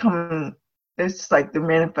coming. It's like they're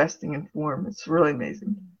manifesting in form. It's really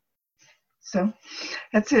amazing. So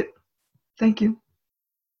that's it. Thank you.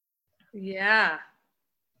 Yeah.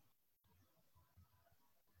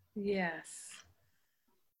 Yes.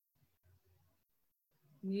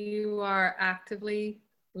 You are actively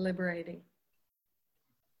liberating.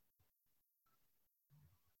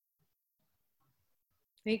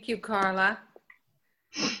 Thank you, Carla.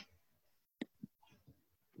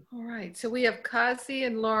 All right, so we have Kazi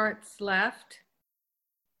and Lawrence left.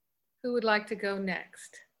 Who would like to go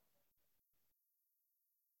next?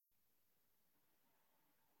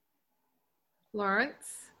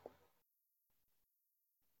 Lawrence?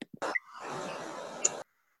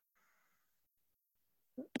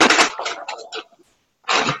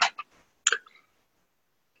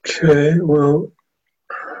 Okay, well,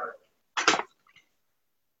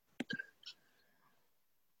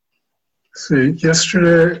 see,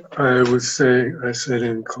 yesterday I said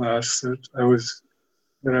in class that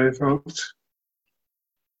I felt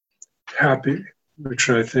happy, which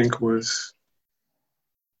I think was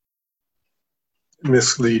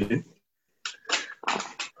misleading.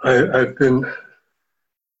 I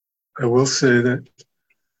will say that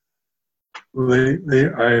lately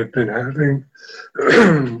I have been having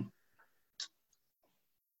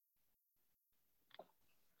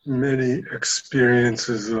many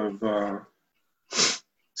experiences of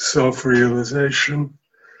self-realization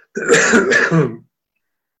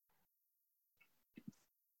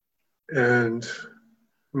and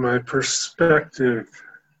my perspective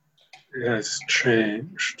has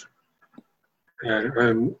changed,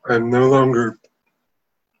 and I'm no longer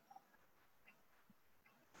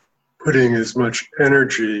putting as much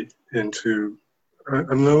energy into.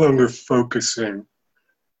 I'm no longer focusing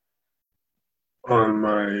on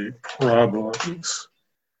my problems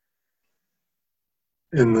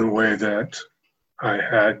in the way that I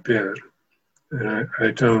had been. And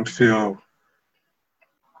I don't feel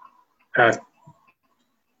that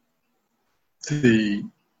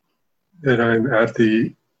I'm at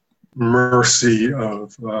the mercy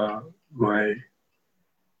of my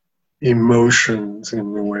emotions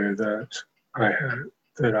in the way that I had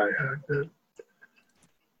been.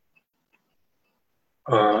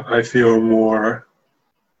 I feel more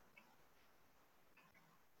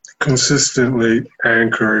consistently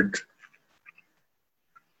anchored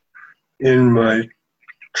in my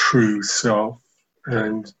true self,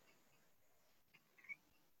 and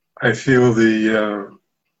I feel the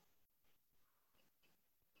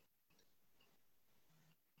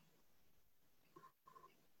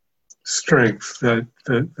strength that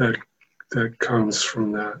comes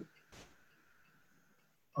from that.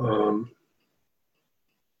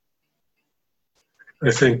 I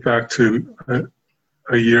think back to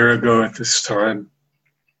a year ago at this time.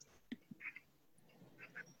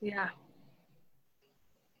 Yeah.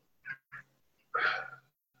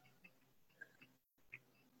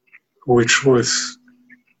 Which was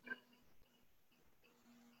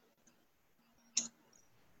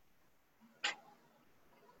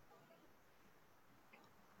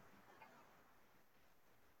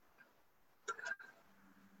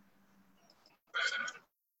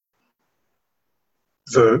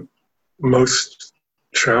the most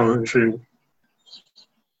challenging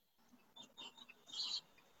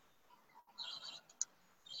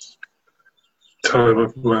time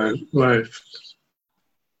of my life.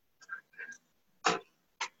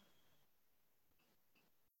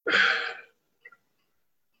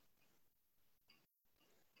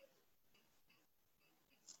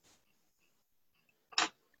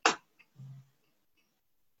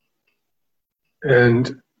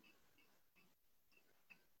 And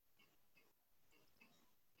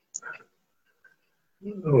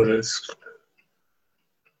what is,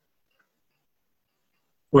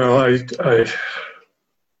 well, it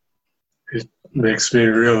makes me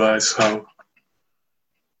realize how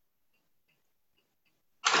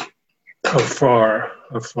far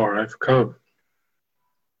I've come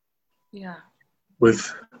Yeah.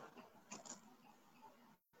 with,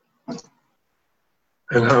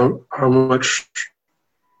 and how much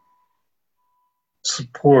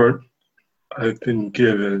support I've been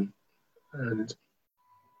given, and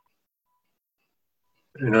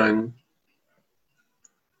I'm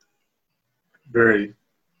very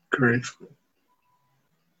grateful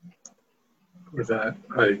for that.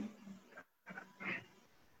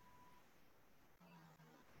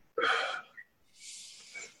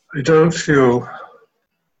 I don't feel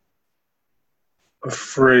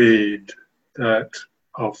afraid that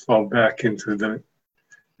I'll fall back into that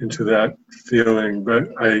feeling, but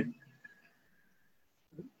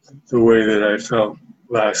the way that I felt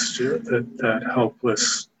last year, that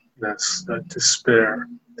helplessness, that despair.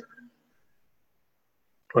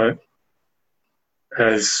 But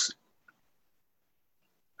as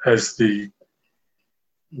the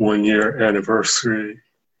 1 year anniversary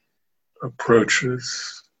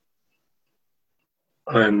approaches,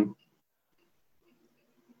 I'm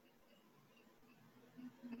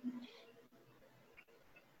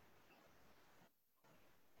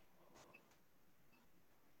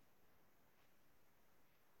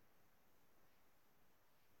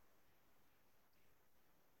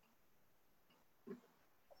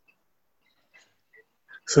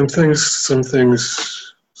some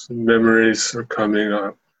memories are coming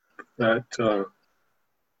up that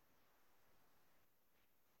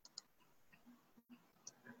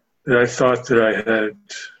that I thought that I had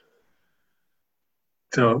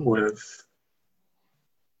dealt with.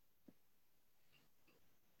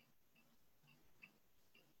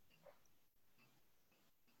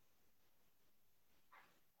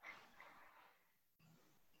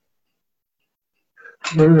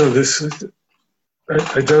 No, this is,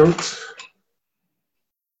 I don't,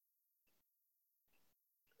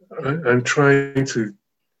 I'm trying to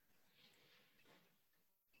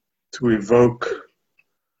evoke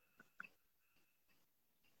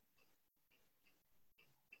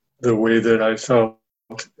the way that I felt,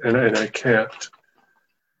 and I can't.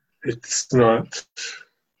 It's not,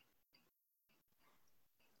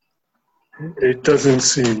 it doesn't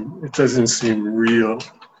seem real.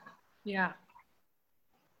 Yeah.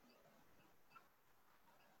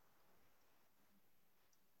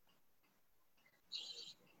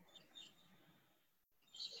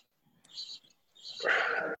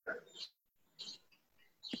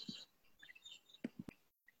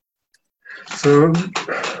 So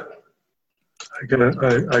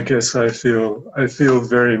I guess I feel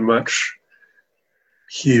very much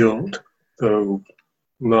healed, though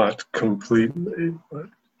not completely, but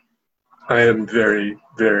I am very,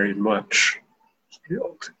 very much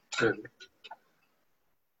healed. And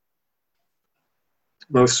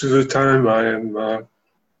most of the time I am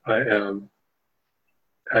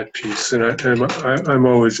at peace, and I'm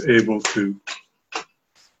always able to,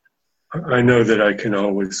 I know that I can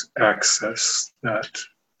always access that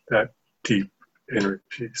deep inner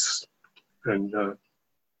peace. And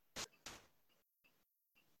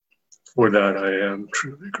for that, I am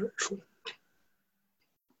truly grateful.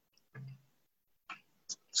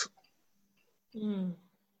 So.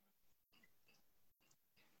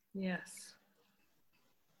 Yes.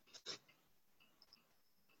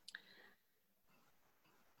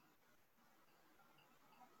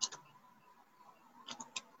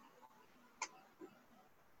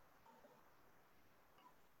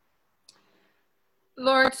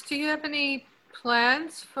 Lawrence, do you have any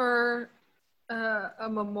plans for a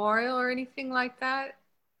memorial or anything like that?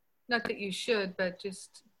 Not that you should, but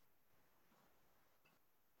just...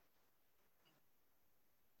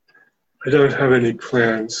 I don't have any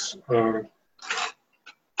plans.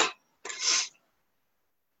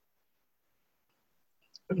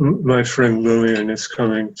 My friend Lillian is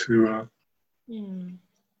coming to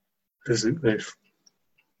visit me.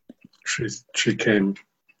 She came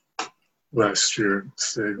last year and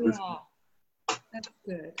stayed with me. That's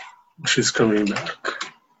good. She's coming back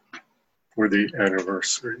for the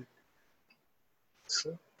anniversary.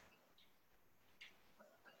 So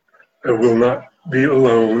I will not be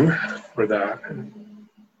alone for that.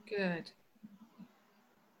 Good.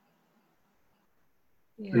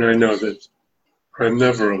 Yeah. And I know that I'm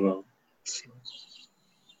never alone. So.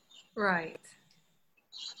 Right.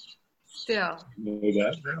 Still. I know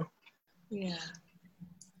that now. Yeah.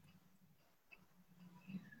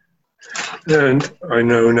 And I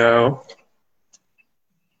know now,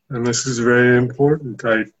 and this is very important,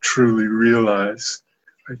 I truly realize,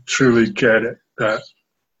 I truly get it, that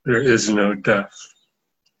there is no death.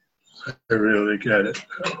 I really get it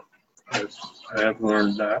now. I have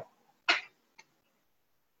learned that.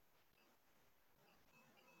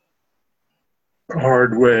 A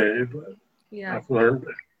hard way, but Yeah. I've learned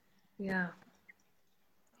it. Yeah.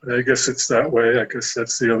 But I guess it's that way. I guess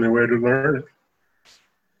that's the only way to learn it.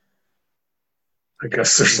 I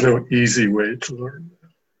guess there's no easy way to learn it.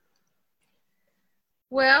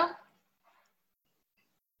 Well,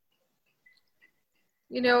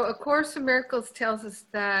 you know, A Course in Miracles tells us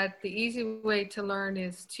that the easy way to learn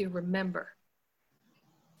is to remember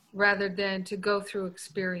rather than to go through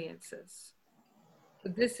experiences.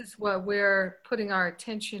 But this is what we're putting our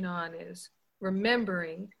attention on, is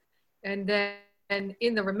remembering, and then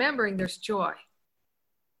in the remembering there's joy.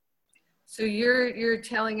 So you're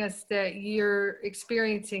telling us that you're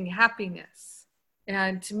experiencing happiness,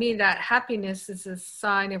 and to me that happiness is a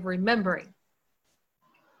sign of remembering.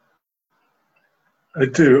 I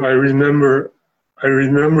do. I remember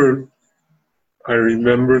the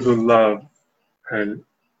love, and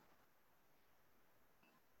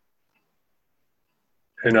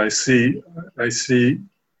I see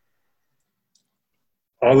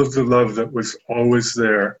all of the love that was always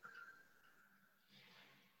there.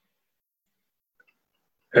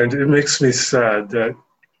 And it makes me sad that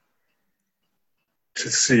to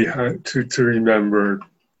see to remember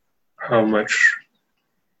how much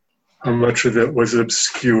of it was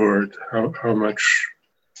obscured, how much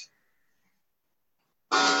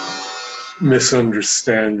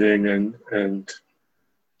misunderstanding and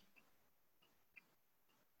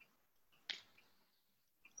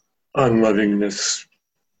unlovingness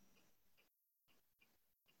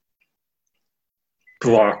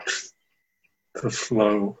blocked the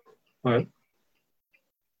flow. But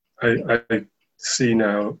I see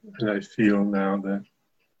now and I feel now that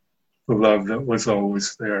the love that was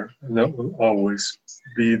always there and that will always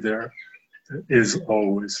be there, that is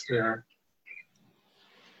always there.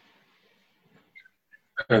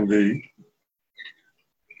 And the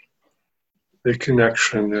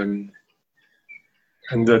connection and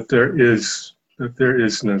that there is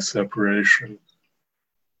no separation,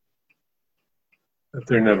 that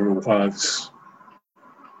there never was.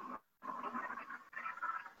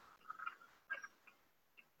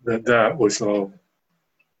 That was all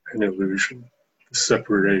an illusion. The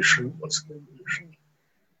separation was an illusion.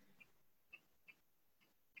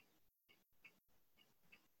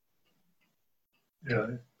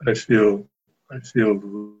 Yeah, I feel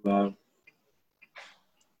the love.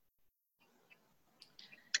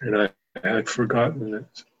 And I had forgotten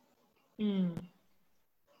it.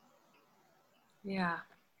 Yeah.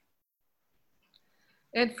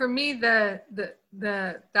 And for me,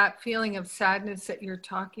 that feeling of sadness that you're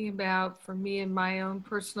talking about, for me in my own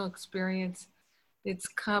personal experience, it's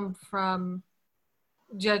come from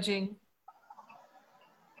judging,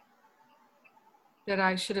 that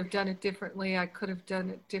I should have done it differently, I could have done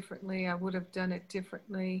it differently, I would have done it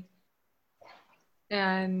differently.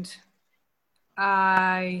 And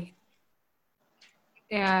I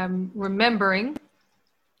am remembering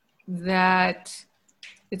that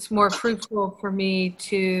it's more fruitful for me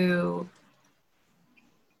to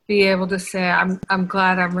be able to say, I'm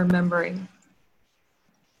glad I'm remembering.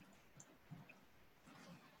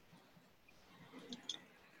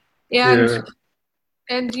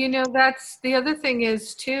 And you know, that's the other thing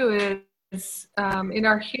is too, is in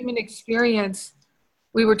our human experience,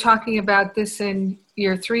 we were talking about this in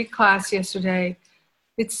year 3 class yesterday.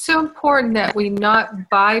 It's so important that we not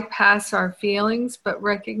bypass our feelings, but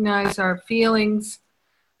recognize our feelings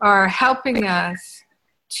are helping us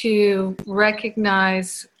to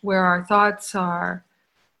recognize where our thoughts are.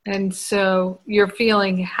 And so you're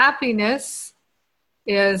feeling happiness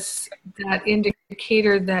is that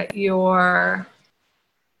indicator that you're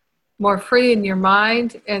more free in your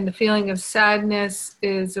mind, and the feeling of sadness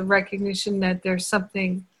is a recognition that there's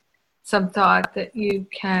something, some thought that you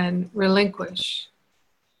can relinquish.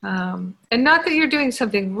 And not that you're doing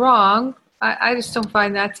something wrong, I just don't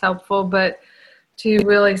find that's helpful, but to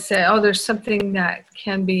really say, oh, there's something that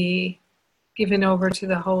can be given over to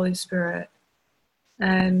the Holy Spirit.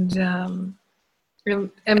 And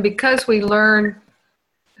because we learn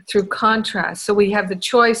through contrast, so we have the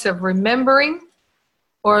choice of remembering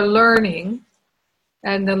or learning,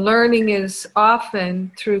 and the learning is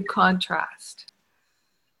often through contrast.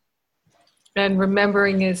 And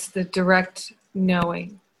remembering is the direct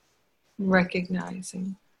knowing,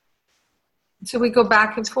 recognizing. So we go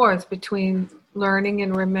back and forth between learning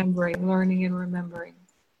and remembering, learning and remembering.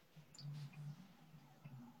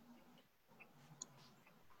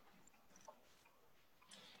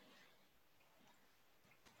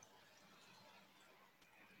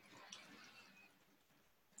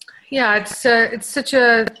 Yeah,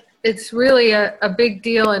 it's really a big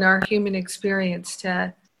deal in our human experience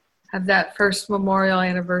to have that first memorial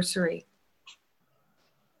anniversary.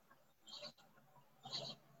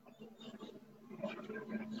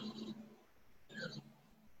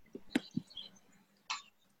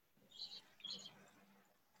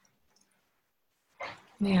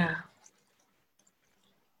 Yeah.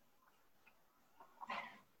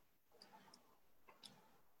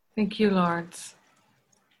 Thank you, Lawrence.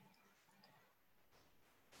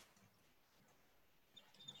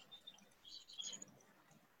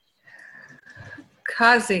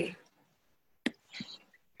 Kazi.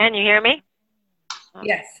 Can you hear me?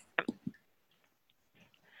 Yes.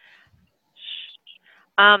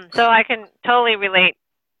 So I can totally relate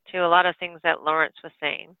to a lot of things that Lawrence was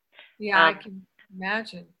saying. Yeah, I can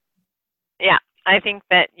imagine. Yeah, I think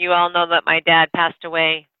that you all know that my dad passed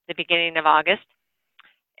away the beginning of August,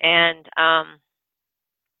 and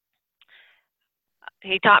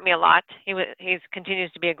he taught me a lot. He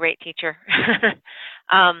continues to be a great teacher.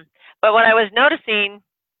 But what I was noticing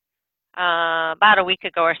about a week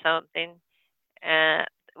ago or something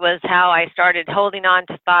was how I started holding on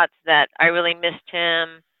to thoughts that I really missed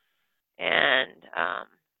him, and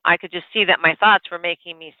I could just see that my thoughts were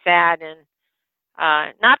making me sad and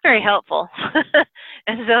not very helpful.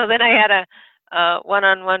 And so then I had a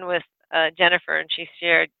one-on-one with Jennifer, and she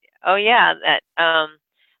shared, oh yeah, that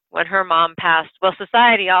when her mom passed, well,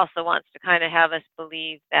 society also wants to kind of have us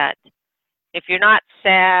believe that if you're not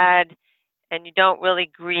sad and you don't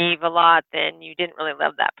really grieve a lot, then you didn't really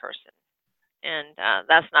love that person. And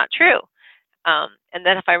that's not true. And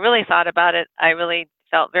then if I really thought about it, I really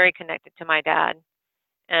felt very connected to my dad,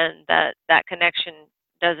 and that connection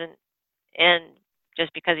doesn't end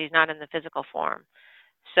just because he's not in the physical form.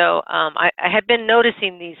 So I had been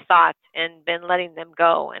noticing these thoughts and been letting them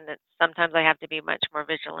go, and that sometimes I have to be much more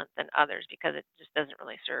vigilant than others because it just doesn't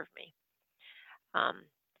really serve me.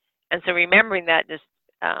 And so remembering that just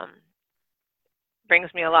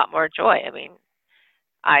brings me a lot more joy. I mean,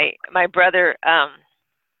 my brother's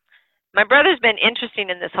been interesting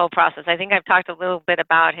in this whole process. I think I've talked a little bit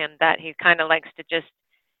about him, that he kind of likes to just,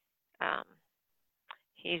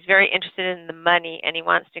 he's very interested in the money, and he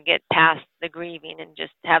wants to get past the grieving and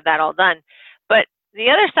just have that all done. But the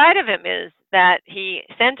other side of him is that he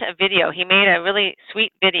sent a video. He made a really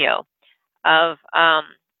sweet video of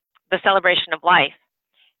the celebration of life,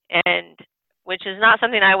 and which is not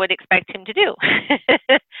something I would expect him to do.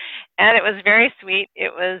 And it was very sweet.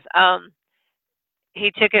 It was,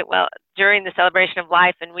 he took it, well, during the celebration of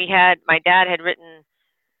life, and my dad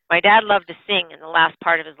loved to sing in the last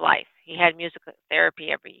part of his life. He had musical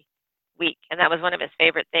therapy every week, and that was one of his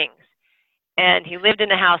favorite things. And he lived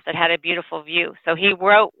in a house that had a beautiful view. So he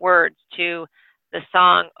wrote words to the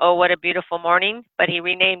song, "Oh, What a Beautiful Morning," but he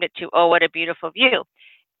renamed it to "Oh, What a Beautiful View."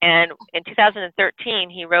 And in 2013,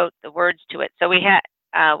 he wrote the words to it. So we had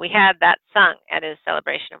that sung at his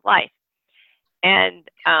celebration of life. And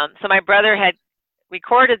so my brother had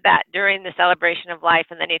recorded that during the celebration of life,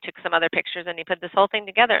 and then he took some other pictures and he put this whole thing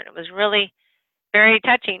together, and it was really very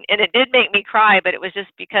touching. And it did make me cry, but it was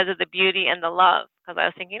just because of the beauty and the love, because I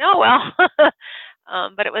was thinking, oh well.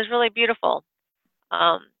 But it was really beautiful.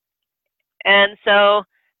 And so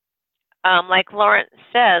like Lawrence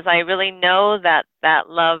says, I really know that that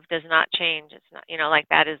love does not change. It's not, like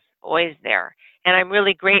that is always there. And I'm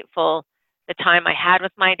really grateful the time I had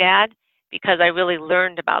with my dad, because I really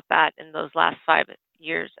learned about that in those last 5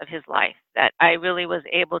 years of his life, that I really was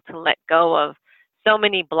able to let go of so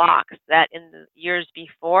many blocks that in the years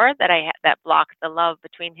before that blocked the love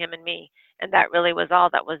between him and me. And that really was all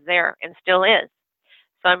that was there and still is.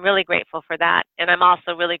 So I'm really grateful for that. And I'm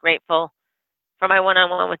also really grateful for my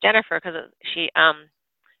one-on-one with Jennifer, because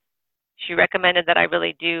she recommended that I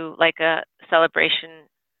really do like a celebration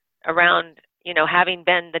around, having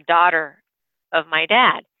been the daughter of my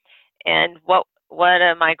dad, and what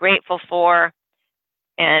am I grateful for,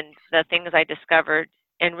 and the things I discovered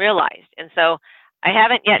and realized. And so I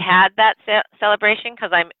haven't yet had that celebration,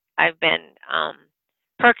 because I've been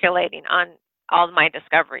percolating on all of my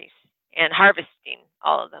discoveries and harvesting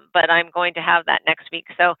all of them, but I'm going to have that next week.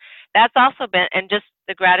 So that's also been, and just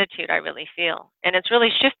the gratitude I really feel. And it's really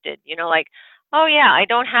shifted, like, oh yeah, I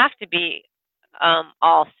don't have to be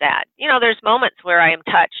all sad. There's moments where I am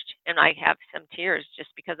touched and I have some tears just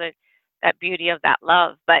because of that beauty of that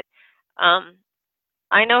love. But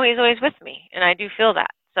I know he's always with me, and I do feel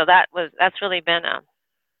that. So that's really been a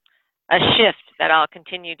shift that I'll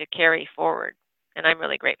continue to carry forward. And I'm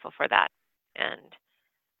really grateful for that.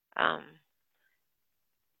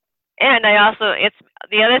 And I also, it's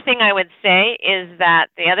the other thing I would say is that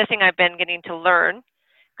the other thing I've been getting to learn,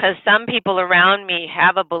 because some people around me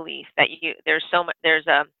have a belief that there's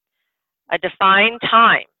a defined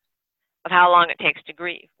time of how long it takes to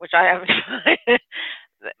grieve, which I haven't.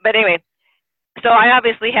 But anyway, so I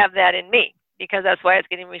obviously have that in me, because that's why it's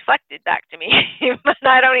getting reflected back to me. But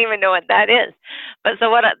I don't even know what that is. But so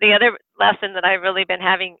the other lesson that I've really been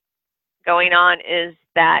having going on is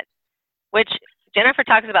that, which Jennifer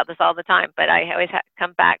talks about this all the time, but I always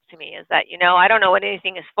come back to me, is that, I don't know what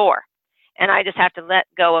anything is for. And I just have to let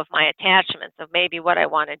go of my attachments of maybe what I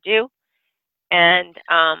want to do. And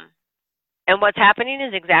what's happening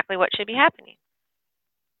is exactly what should be happening.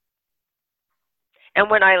 And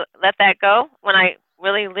when I let that go, when I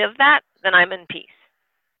really live that, then I'm in peace.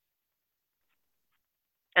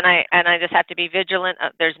 And I just have to be vigilant.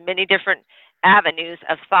 There's many different avenues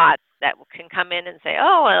of thoughts that can come in and say,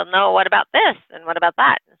 oh, well, no, what about this? And what about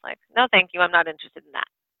that? And it's like, no, thank you. I'm not interested in that.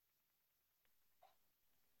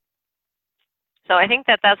 So I think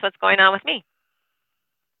that's what's going on with me.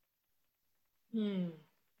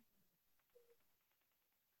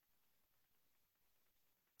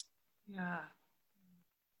 Yeah.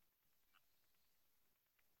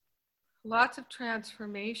 Lots of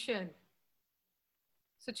transformation.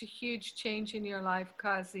 Such a huge change in your life,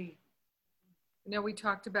 Kazi. I know we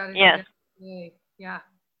talked about it yesterday. Yeah.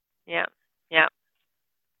 Yeah. Yeah.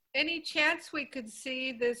 Any chance we could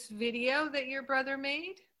see this video that your brother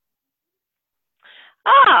made?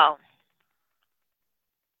 Oh.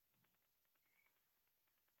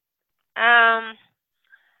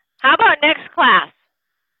 How about next class?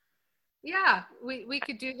 Yeah, we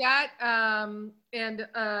could do that. And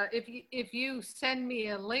if you send me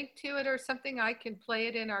a link to it or something, I can play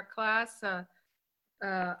it in our class.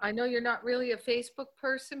 I know you're not really a Facebook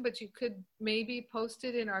person, but you could maybe post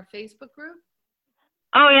it in our Facebook group.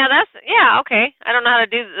 Oh yeah, okay. I don't know how to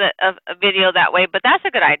do a video that way, but that's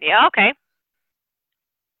a good idea. Okay.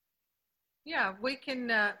 Yeah, we can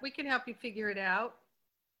help you figure it out.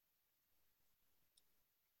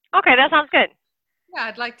 Okay, that sounds good. Yeah,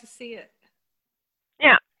 I'd like to see it.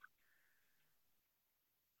 Yeah.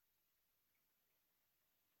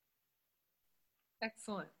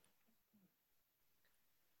 Excellent.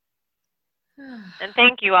 And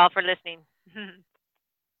thank you all for listening.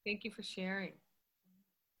 Thank you for sharing.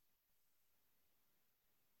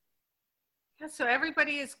 Yeah, so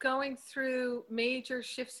everybody is going through major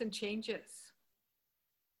shifts and changes.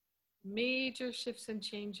 Major shifts and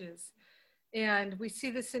changes. And we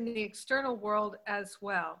see this in the external world as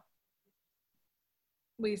well.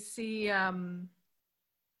 We see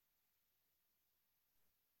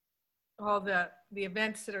all the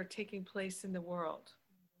events that are taking place in the world.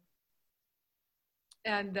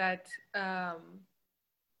 And that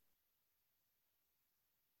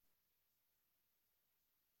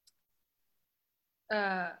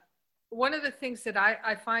one of the things that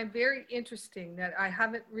I find very interesting that I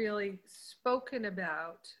haven't really spoken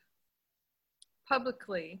about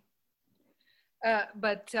publicly,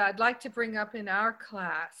 but I'd like to bring up in our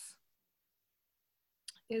class,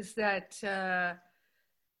 is that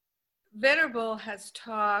Venerable has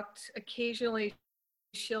talked, occasionally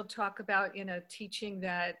she'll talk about in a teaching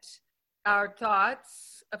that our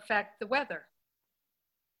thoughts affect the weather.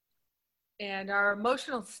 And our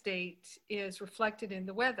emotional state is reflected in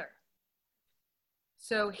the weather.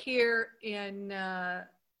 So here in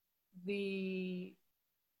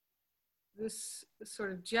this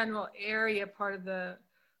sort of general area, part of the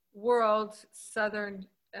world, southern,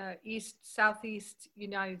 southeast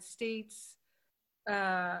United States,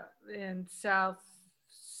 and south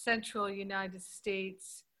central United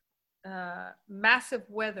States, massive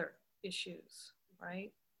weather issues,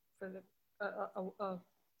 right? For a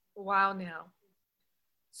while now.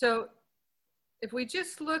 So if we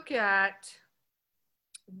just look at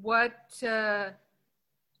what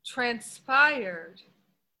transpired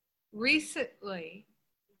recently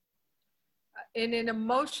in an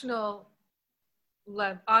emotional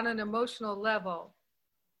on an emotional level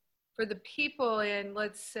for the people in,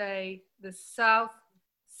 let's say, the south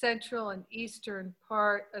central and eastern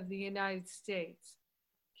part of the United States,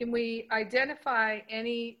 can we identify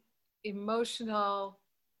any emotional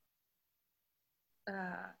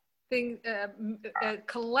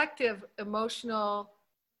collective emotional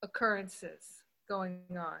occurrences going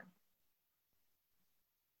on?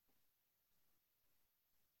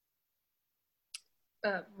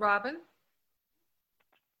 Robin?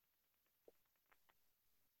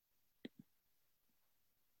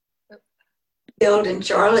 Killed in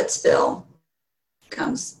Charlottesville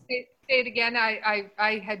comes. Say it again.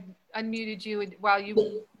 I had unmuted you while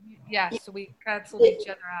you, so we canceled each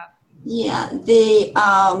other out. Yeah, the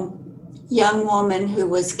young woman who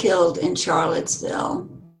was killed in Charlottesville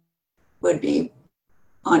would be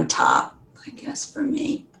on top, I guess, for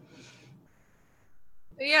me.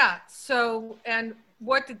 Yeah, so, and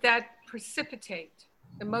what did that precipitate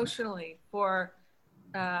emotionally for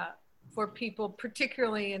people,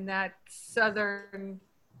 particularly in that southern,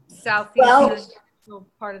 southeast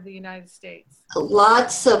part of the United States?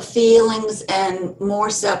 Lots of feelings and more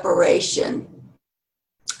separation.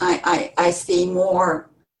 I see more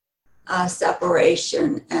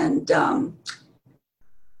separation, and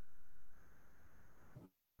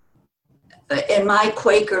in my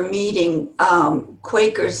Quaker meeting,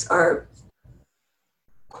 Quakers are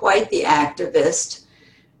quite the activist.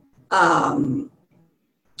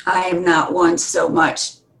 I am not one so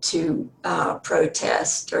much to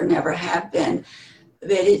protest, or never have been, but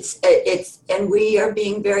it's and we are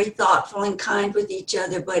being very thoughtful and kind with each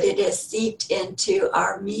other, but it has seeped into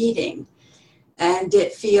our meeting, and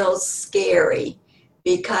it feels scary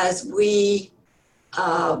because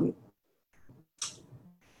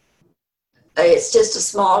it's just a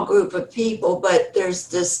small group of people, but there's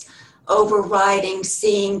this overriding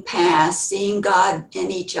seeing past, seeing God in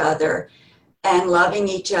each other, and loving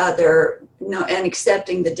each other, and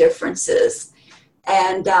accepting the differences.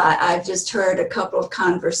 And I've just heard a couple of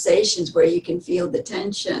conversations where you can feel the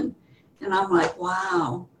tension, and I'm like,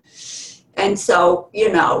 wow. And so,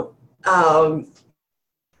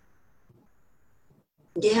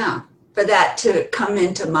 for that to come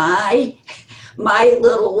into my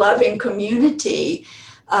little loving community,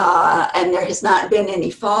 and there has not been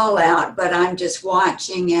any fallout, but I'm just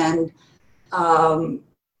watching, and on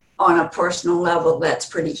a personal level, that's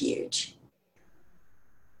pretty huge.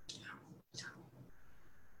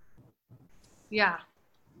 Yeah.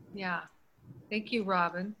 Thank you,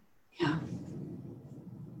 Robin. Yeah.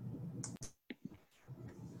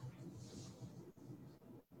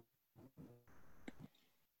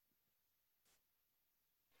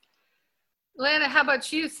 Lana, how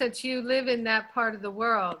about you, since you live in that part of the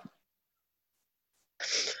world?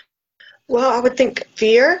 Well, I would think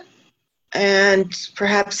fear and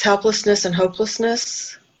perhaps helplessness and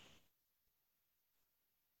hopelessness.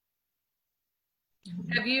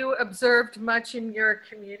 Have you observed much in your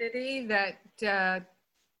community that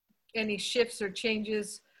any shifts or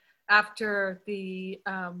changes after the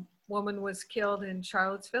woman was killed in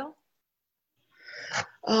Charlottesville?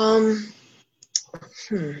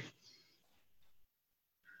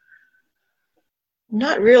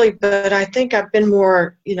 Not really, but I think I've been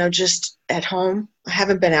more, just at home. I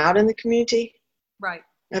haven't been out in the community. Right.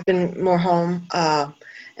 I've been more home,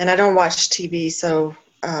 and I don't watch TV, so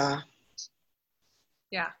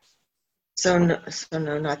Yeah. So no,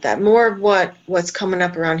 not that. More of what's coming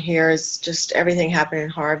up around here is just everything happening in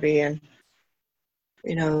Harvey, and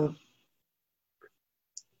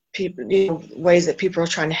people, ways that people are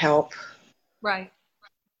trying to help. Right.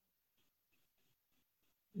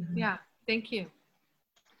 Yeah. Thank you.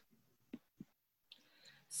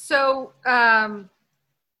 So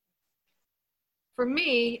for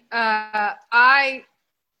me, I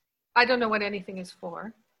don't know what anything is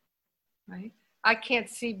for, right? I can't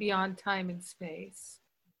see beyond time and space.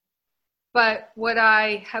 But what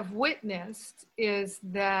I have witnessed is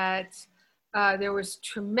that there was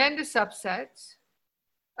tremendous upset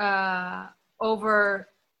over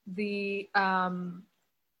the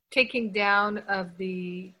taking down of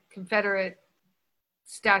the Confederate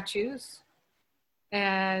statues,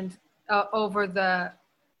 and over the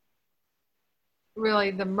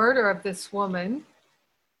murder of this woman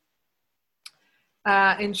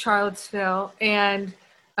in Charlottesville, and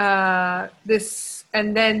this,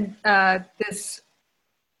 and then this.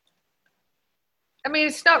 I mean,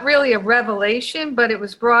 it's not really a revelation, but it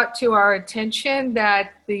was brought to our attention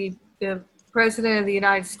that the President of the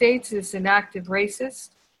United States is an active racist,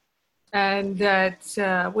 and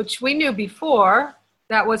that, which we knew before,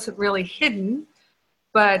 that wasn't really hidden,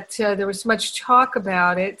 but there was much talk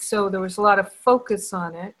about it, so there was a lot of focus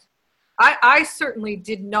on it. I certainly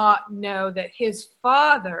did not know that his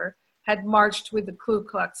father had marched with the Ku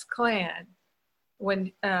Klux Klan.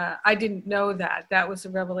 When I didn't know that. That was a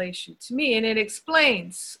revelation to me, and it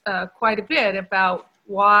explains quite a bit about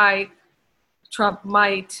why Trump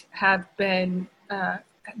might have been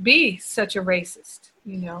be such a racist.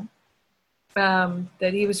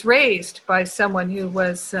 That he was raised by someone who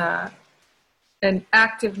was an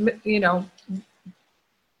active,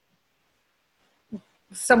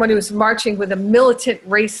 someone who was marching with a militant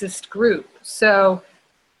racist group. So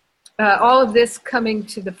all of this coming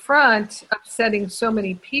to the front, upsetting so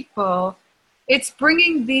many people, it's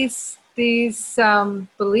bringing these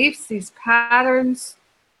beliefs, these patterns,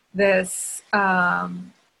 this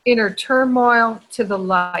inner turmoil to the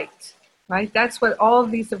light, right? That's what all of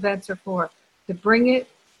these events are for, to bring it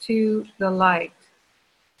to the light.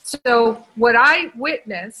 So what I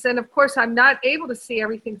witness, and of course I'm not able to see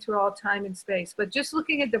everything through all time and space, but just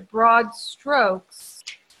looking at the broad strokes,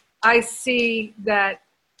 I see that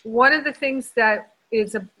one of the things that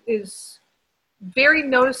is very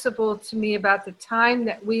noticeable to me about the time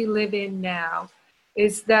that we live in now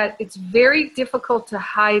is that it's very difficult to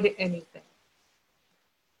hide anything.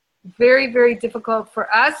 Very, very difficult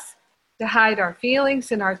for us to hide our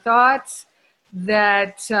feelings and our thoughts.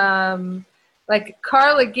 That, like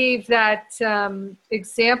Carla gave that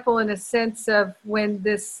example in a sense of when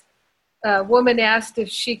this woman asked if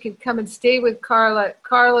she could come and stay with Carla.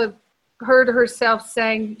 Carla heard herself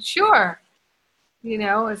saying, sure.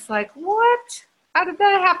 It's like, what? How did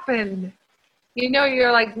that happen?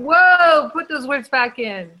 You're like, whoa, put those words back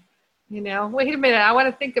in. Wait a minute, I want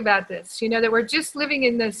to think about this. That we're just living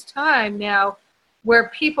in this time now where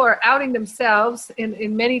people are outing themselves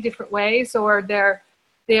in many different ways, or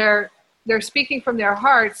they're speaking from their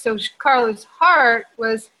heart. So Carla's heart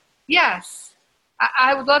was, yes,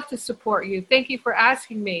 I would love to support you. Thank you for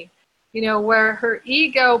asking me. Where her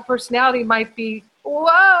ego personality might be, whoa,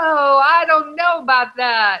 I don't know about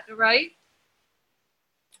that, right?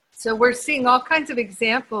 So we're seeing all kinds of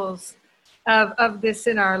examples of this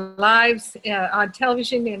in our lives, on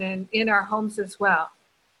television and in our homes as well.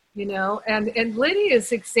 And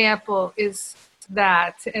Lydia's example is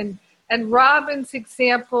that, and Robin's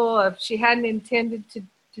example of she hadn't intended to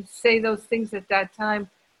say those things at that time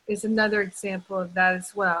is another example of that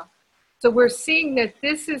as well. So we're seeing that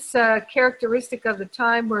this is a characteristic of the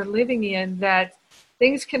time we're living in, that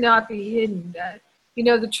things cannot be hidden, that,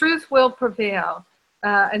 the truth will prevail.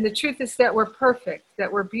 And the truth is that we're perfect,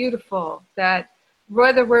 that we're beautiful, that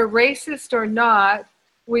whether we're racist or not,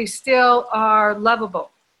 we still are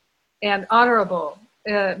lovable and honorable,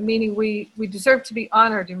 meaning we deserve to be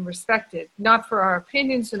honored and respected, not for our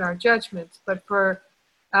opinions and our judgments, but for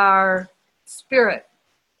our spirit,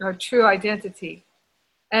 our true identity.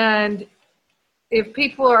 And if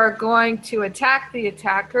people are going to attack the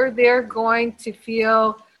attacker, they're going to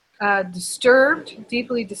feel disturbed,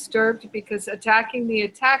 deeply disturbed, because attacking the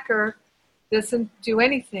attacker doesn't do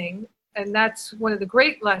anything. And that's one of the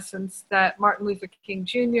great lessons that Martin Luther King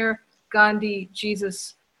Jr., Gandhi,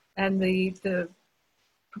 Jesus, and the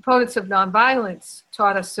proponents of nonviolence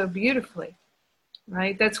taught us so beautifully,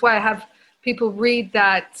 right? That's why I have people read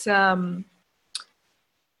that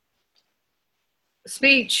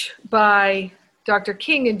speech by Dr.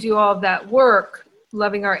 King and do all of that work,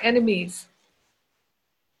 loving our enemies.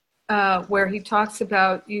 where he talks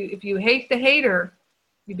about if you hate the hater,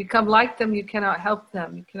 you become like them, you cannot help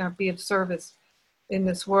them, you cannot be of service in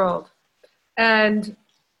this world. And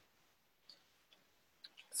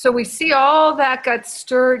so we see all that got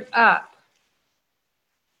stirred up.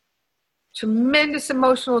 Tremendous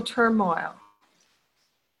emotional turmoil.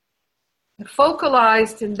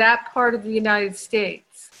 Focalized in that part of the United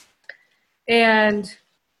States. And,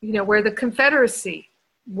 where the Confederacy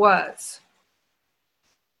was.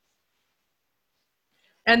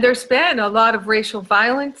 And there's been a lot of racial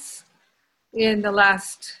violence in the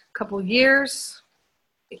last couple years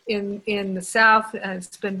in the South, and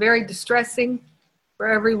it's been very distressing for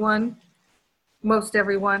everyone, most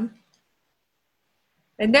everyone.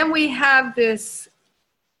 And then we have this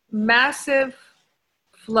massive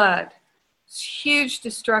flood, huge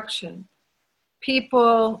destruction,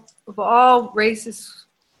 people of all races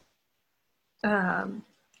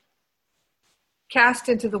cast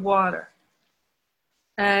into the water.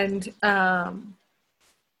 And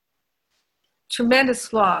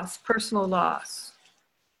tremendous loss, personal loss,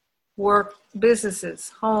 work,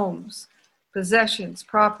 businesses, homes, possessions,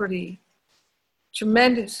 property,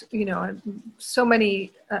 tremendous, so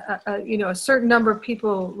many, a certain number of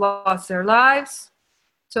people lost their lives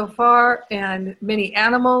so far, and many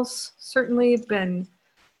animals certainly have been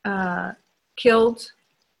killed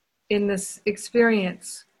in this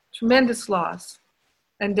experience. Tremendous loss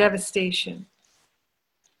and devastation.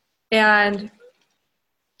 And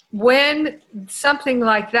when something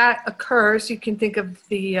like that occurs, you can think of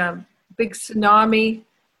the big tsunami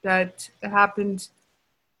that happened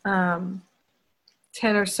 10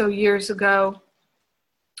 or so years ago.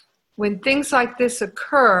 When things like this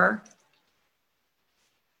occur,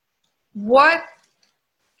 what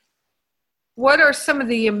are some of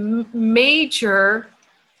the major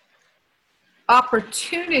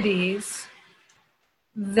opportunities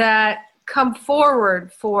that come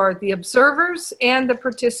forward for the observers and the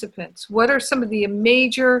participants? What are some of the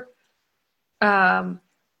major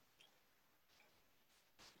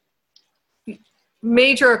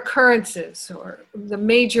occurrences or the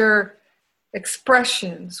major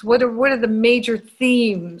expressions? What are the major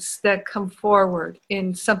themes that come forward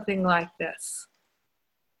in something like this?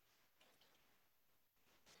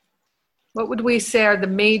 What would we say are the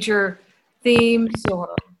major themes?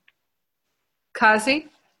 Or Kazi?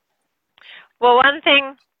 Well, one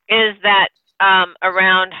thing is that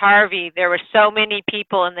around Harvey, there were so many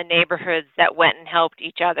people in the neighborhoods that went and helped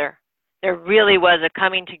each other. There really was a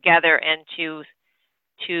coming together, and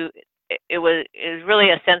it was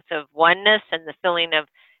really a sense of oneness and the feeling of,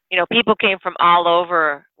 people came from all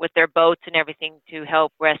over with their boats and everything to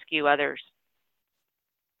help rescue others.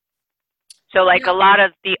 So like a lot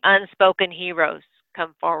of the unspoken heroes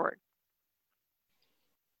come forward.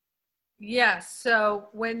 Yes, so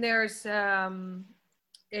when there's a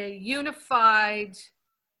unified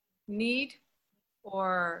need,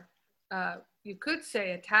 or you could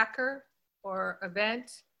say attacker or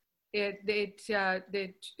event, it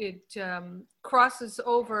crosses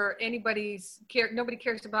over anybody's care. Nobody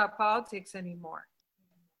cares about politics anymore.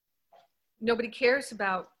 Nobody cares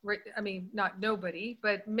about, not nobody,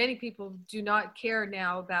 but many people do not care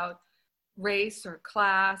now about race or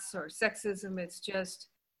class or sexism. It's just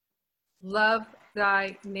love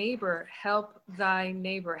thy neighbor, help thy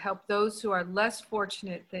neighbor, help those who are less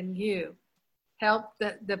fortunate than you, help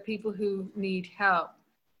the people who need help.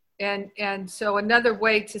 And so another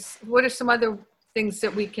way to, what are some other things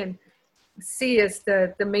that we can see as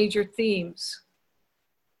the major themes?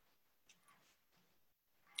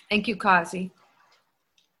 Thank you, Kazi.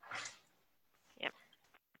 Yep.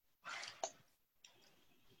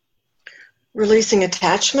 Releasing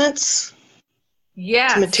attachments.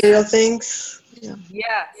 Yes. To material things. Yeah.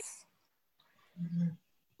 Yes.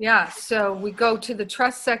 Yeah. So we go to the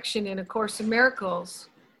trust section in A Course in Miracles,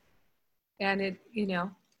 and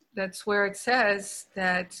that's where it says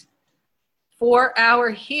that for our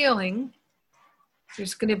healing,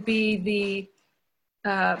 there's going to be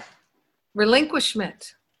the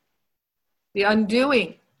relinquishment, the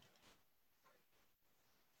undoing,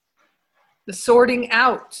 the sorting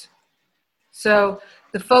out. So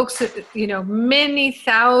the folks that, many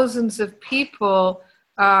thousands of people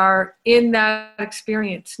are in that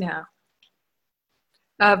experience now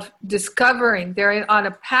of discovering. They're on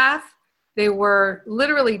a path. They were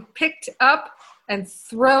literally picked up and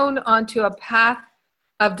thrown onto a path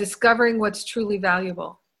of discovering what's truly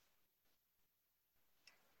valuable.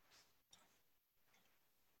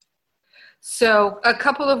 So a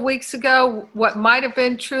couple of weeks ago, what might have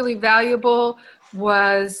been truly valuable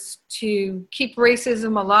was to keep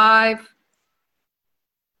racism alive,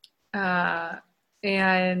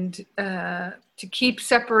 and to keep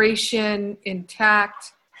separation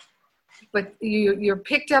intact. But you're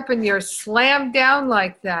picked up and you're slammed down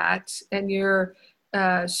like that, and you're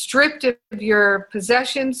stripped of your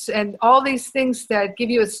possessions and all these things that give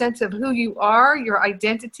you a sense of who you are, your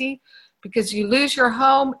identity. Because you lose your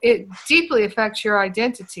home, it deeply affects your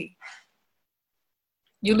identity.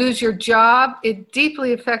 You lose your job, it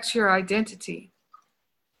deeply affects your identity.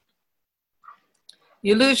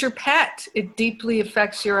 You lose your pet, it deeply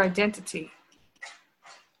affects your identity.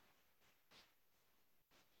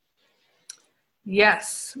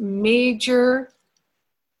 Yes, major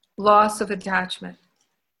loss of attachment.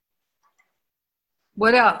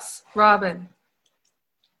 What else, Robin?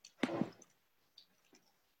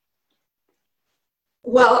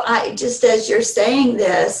 Well, I just, as you're saying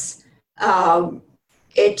this,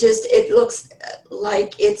 it looks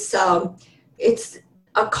like it's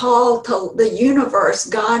a call to the universe.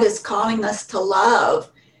 God is calling us to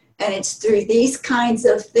love, and it's through these kinds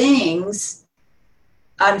of things,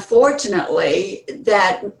 unfortunately,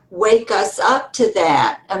 that wake us up to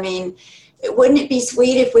that. I mean, wouldn't it be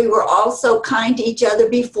sweet if we were also kind to each other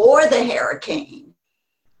before the hurricane?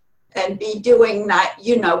 And be doing that,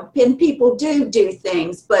 and people do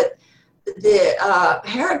things, but the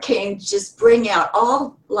hurricanes just bring out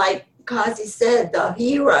all, like Kazi said, the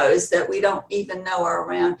heroes that we don't even know are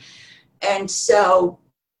around. And so,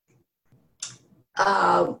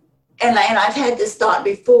 and I've had this thought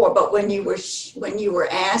before, but when you were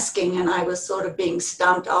asking and I was sort of being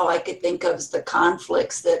stumped, all I could think of is the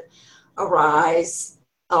conflicts that arise,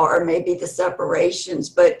 or maybe the separations,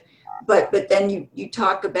 but then you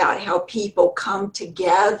talk about how people come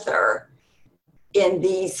together in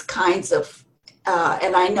these kinds of,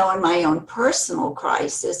 and I know in my own personal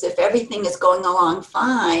crisis, if everything is going along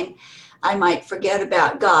fine, I might forget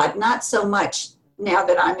about God. Not so much now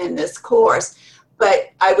that I'm in this course, but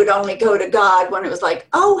I would only go to God when it was like,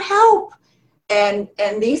 oh, help. And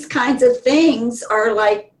these kinds of things are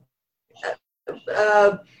like,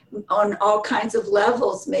 on all kinds of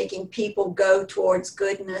levels, making people go towards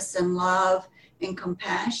goodness and love and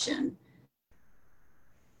compassion.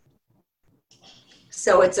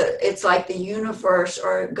 So it's like the universe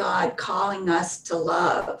or God calling us to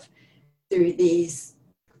love through these.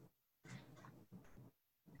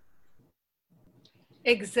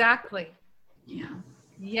 Exactly. Yeah.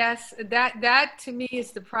 Yes, that to me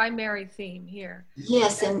is the primary theme here.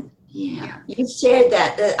 Yes, and yeah, you shared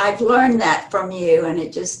that. I've learned that from you, and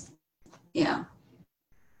it just, yeah.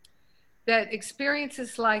 That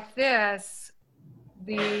experiences like this,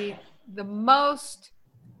 the most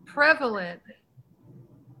prevalent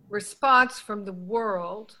response from the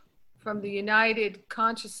world, from the united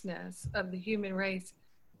consciousness of the human race,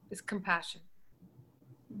 is compassion.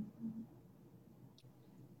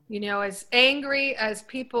 As angry as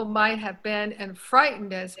people might have been and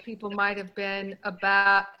frightened as people might have been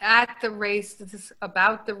about the races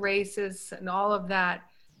and all of that,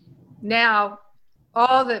 now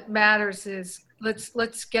all that matters is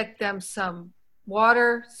let's get them some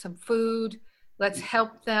water, some food. Let's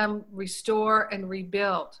help them restore and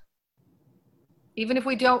rebuild. Even if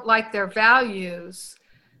we don't like their values,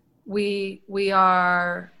 we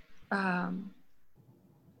are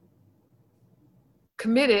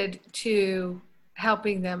committed to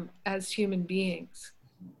helping them as human beings,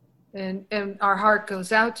 and our heart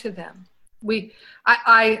goes out to them.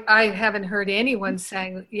 I haven't heard anyone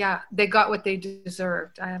saying, yeah, they got what they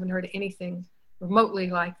deserved. I haven't heard anything remotely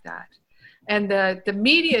like that. And the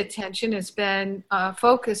media attention has been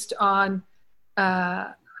focused on,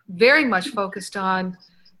 very much focused on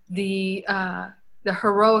the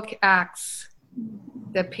heroic acts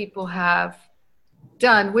that people have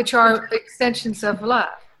done, which are extensions of love,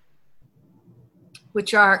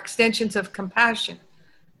 which are extensions of compassion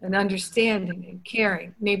and understanding and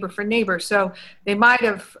caring, neighbor for neighbor. So they might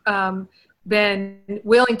have been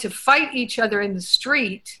willing to fight each other in the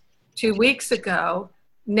street 2 weeks ago.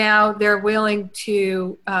 Now they're willing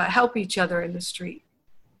to help each other in the street.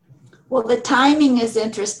 Well, the timing is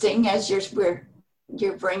interesting as you're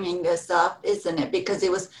bringing this up, isn't it? Because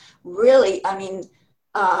it was really,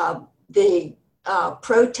 the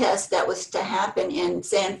protest that was to happen in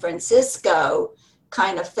San Francisco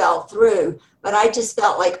kind of fell through. But I just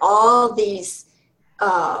felt like all these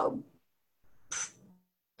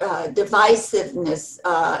divisiveness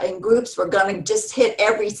and groups were going to just hit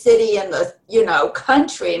every city in the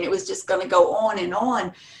country, and it was just going to go on. And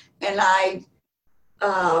I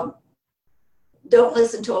don't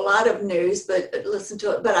listen to a lot of news, but listen to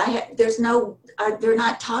it. But they're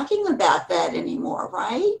not talking about that anymore,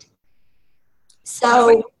 right? So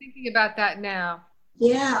I'm thinking about that now.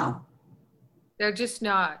 Yeah. They're just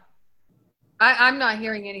not. I'm not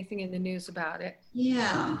hearing anything in the news about it.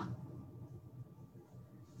 Yeah.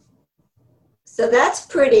 So that's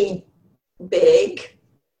pretty big.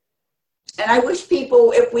 And I wish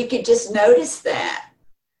people, if we could just notice that.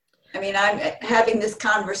 I mean, I'm having this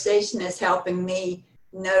conversation is helping me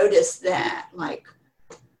notice that, like.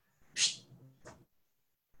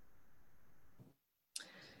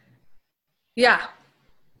 Yeah.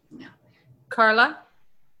 Yeah. Carla?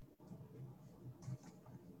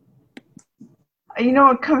 You know,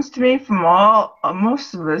 what comes to me from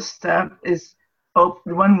most of this stuff is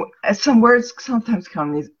some words sometimes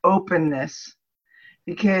come is openness,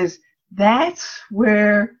 because that's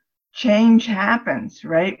where change happens,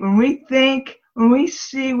 right? When we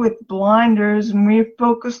see with blinders and we're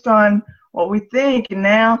focused on what we think, and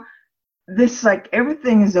now this, like,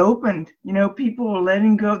 everything is opened. You know, people are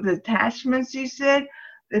letting go of the attachments. You said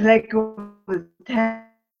they let go of the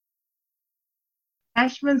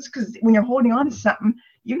attachments, because when you're holding on to something,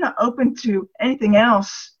 you're not open to anything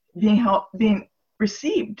else being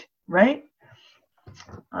received, right?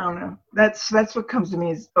 I don't know. That's what comes to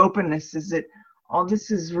me is openness. Is that all this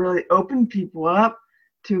is really open people up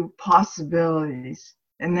to possibilities,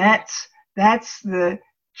 and that's the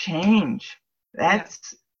change.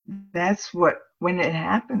 That's what, when it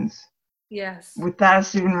happens. Yes. Without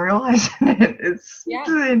us even realizing it, it's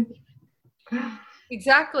good.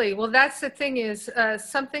 Exactly. Well, that's the thing is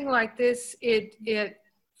something like this, it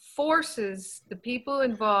forces the people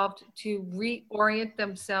involved to reorient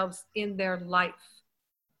themselves in their life.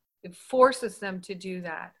 It forces them to do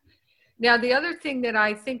that. Now, the other thing that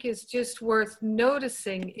I think is just worth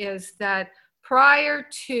noticing is that prior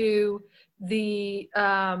to the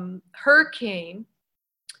hurricane,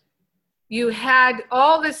 you had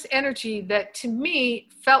all this energy that to me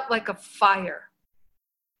felt like a fire.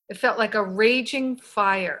 It felt like a raging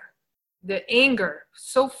fire. The anger,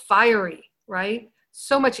 so fiery, right?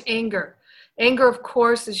 So much anger. Anger, of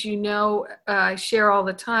course, as you know, I share all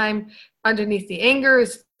the time, underneath the anger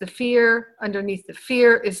is the fear. Underneath the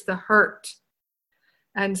fear is the hurt.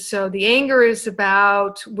 And so the anger is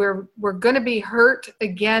about we're going to be hurt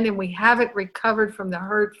again, and we haven't recovered from the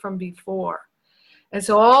hurt from before. And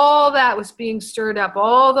so all that was being stirred up,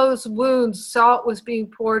 all those wounds, salt was being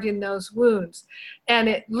poured in those wounds. And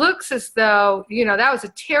it looks as though, you know, that was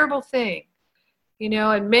a terrible thing, you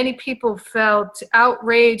know, and many people felt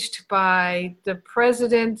outraged by the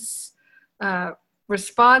president's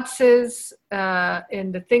responses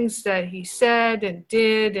and the things that he said and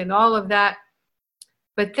did and all of that.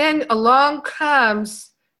 But then along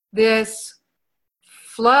comes this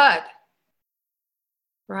flood,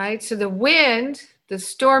 right? So the wind, the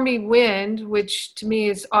stormy wind, which to me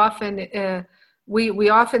is often, we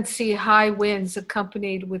often see high winds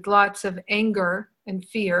accompanied with lots of anger and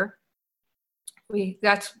fear.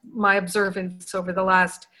 That's my observance over the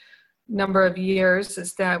last number of years,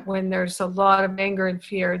 is that when there's a lot of anger and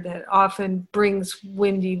fear, that often brings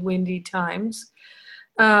windy times.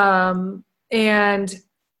 And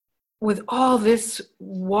with all this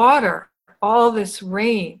water, all this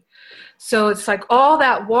rain, so it's like all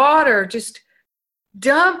that water just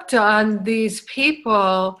dumped on these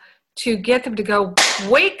people to get them to go,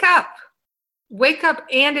 wake up,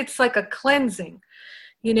 and it's like a cleansing,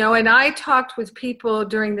 you know. And I talked with people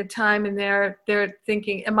during the time, and they're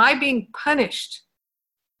thinking, am I being punished?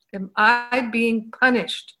 Am I being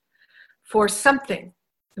punished for something?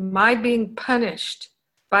 Am I being punished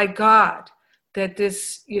by God that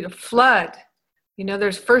this, you know, flood, you know,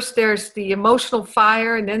 there's the emotional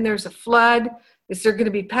fire, and then there's a flood. Is there going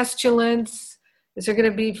to be pestilence? Is there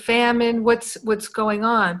going to be famine? What's going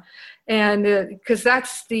on? And because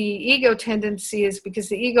that's the ego tendency, is because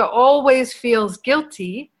the ego always feels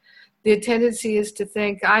guilty, the tendency is to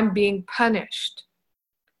think I'm being punished.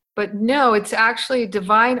 But no, it's actually a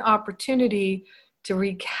divine opportunity to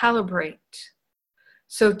recalibrate.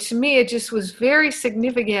 So to me, it just was very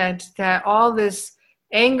significant that all this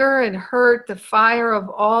anger and hurt, the fire of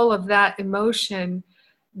all of that emotion,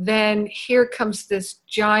 then here comes this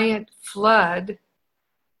giant flood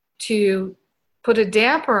to put a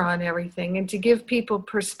damper on everything and to give people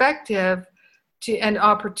perspective to an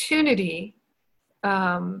opportunity,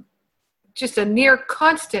 just a near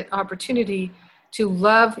constant opportunity to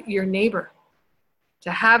love your neighbor,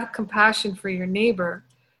 to have compassion for your neighbor,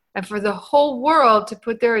 and for the whole world to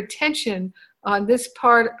put their attention on this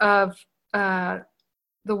part of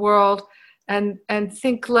the world and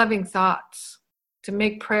think loving thoughts, to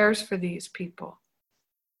make prayers for these people.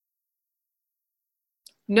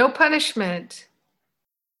 No punishment,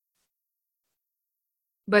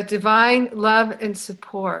 but divine love and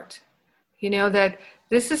support. You know, that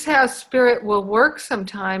This is how spirit will work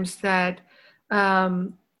sometimes, that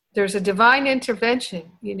there's a divine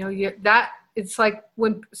intervention. You know, that it's like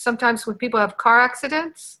sometimes when people have car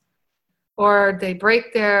accidents or they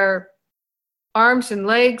break their arms and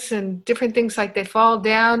legs and different things, like they fall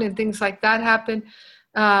down and things like that happen.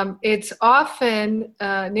 It's often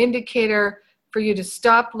an indicator for you to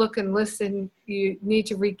stop, look, and listen. You need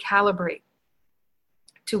to recalibrate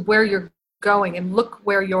to where you're going and look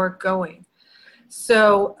where you're going.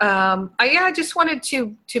 So I just wanted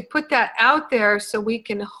to put that out there so we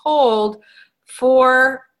can hold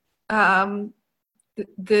for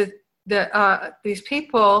these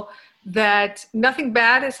people that nothing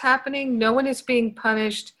bad is happening, no one is being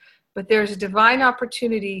punished, but there's a divine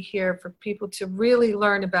opportunity here for people to really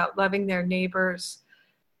learn about loving their neighbors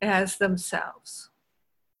as themselves.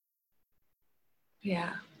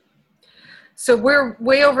 Yeah. So we're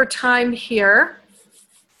way over time here.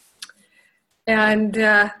 And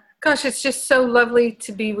gosh, it's just so lovely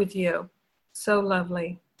to be with you. So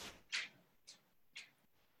lovely.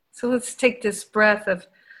 So let's take this breath of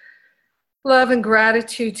love and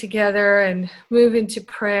gratitude together and move into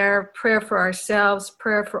prayer for ourselves,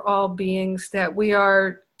 prayer for all beings, that we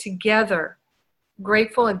are together,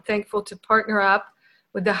 grateful and thankful to partner up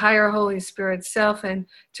with the higher Holy Spirit self and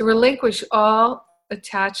to relinquish all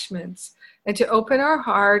attachments and to open our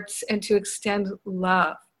hearts and to extend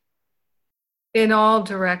love in all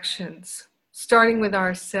directions, starting with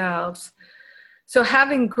ourselves. So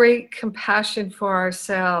having great compassion for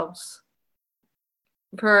ourselves,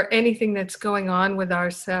 for anything that's going on with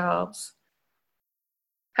ourselves.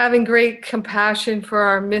 Having great compassion for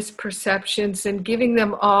our misperceptions and giving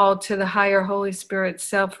them all to the higher Holy Spirit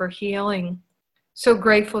self for healing. So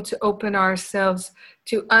grateful to open ourselves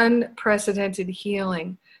to unprecedented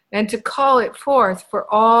healing and to call it forth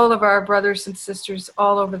for all of our brothers and sisters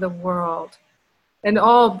all over the world and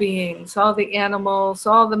all beings, all the animals,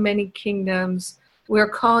 all the many kingdoms. We're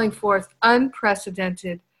calling forth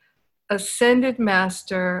unprecedented Ascended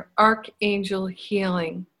Master, Archangel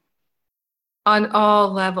healing on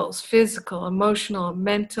all levels, physical, emotional,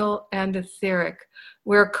 mental, and etheric.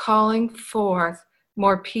 We're calling forth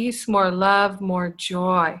more peace, more love, more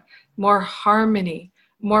joy, more harmony,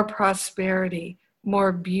 more prosperity,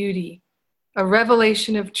 more beauty. A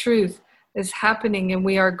revelation of truth is happening, and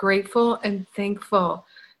we are grateful and thankful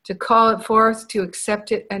to call it forth, to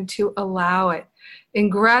accept it, and to allow it. In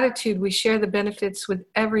gratitude, we share the benefits with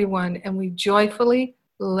everyone, and we joyfully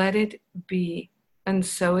let it be. And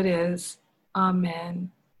so it is. Amen.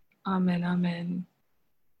 Amen. Amen.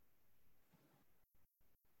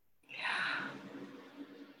 Yeah.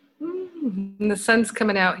 And the sun's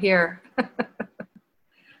coming out here.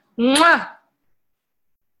 Mwah!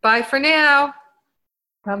 Bye for now.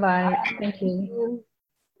 Bye-bye. Thank you.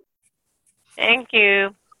 Thank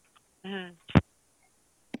you. Mhm.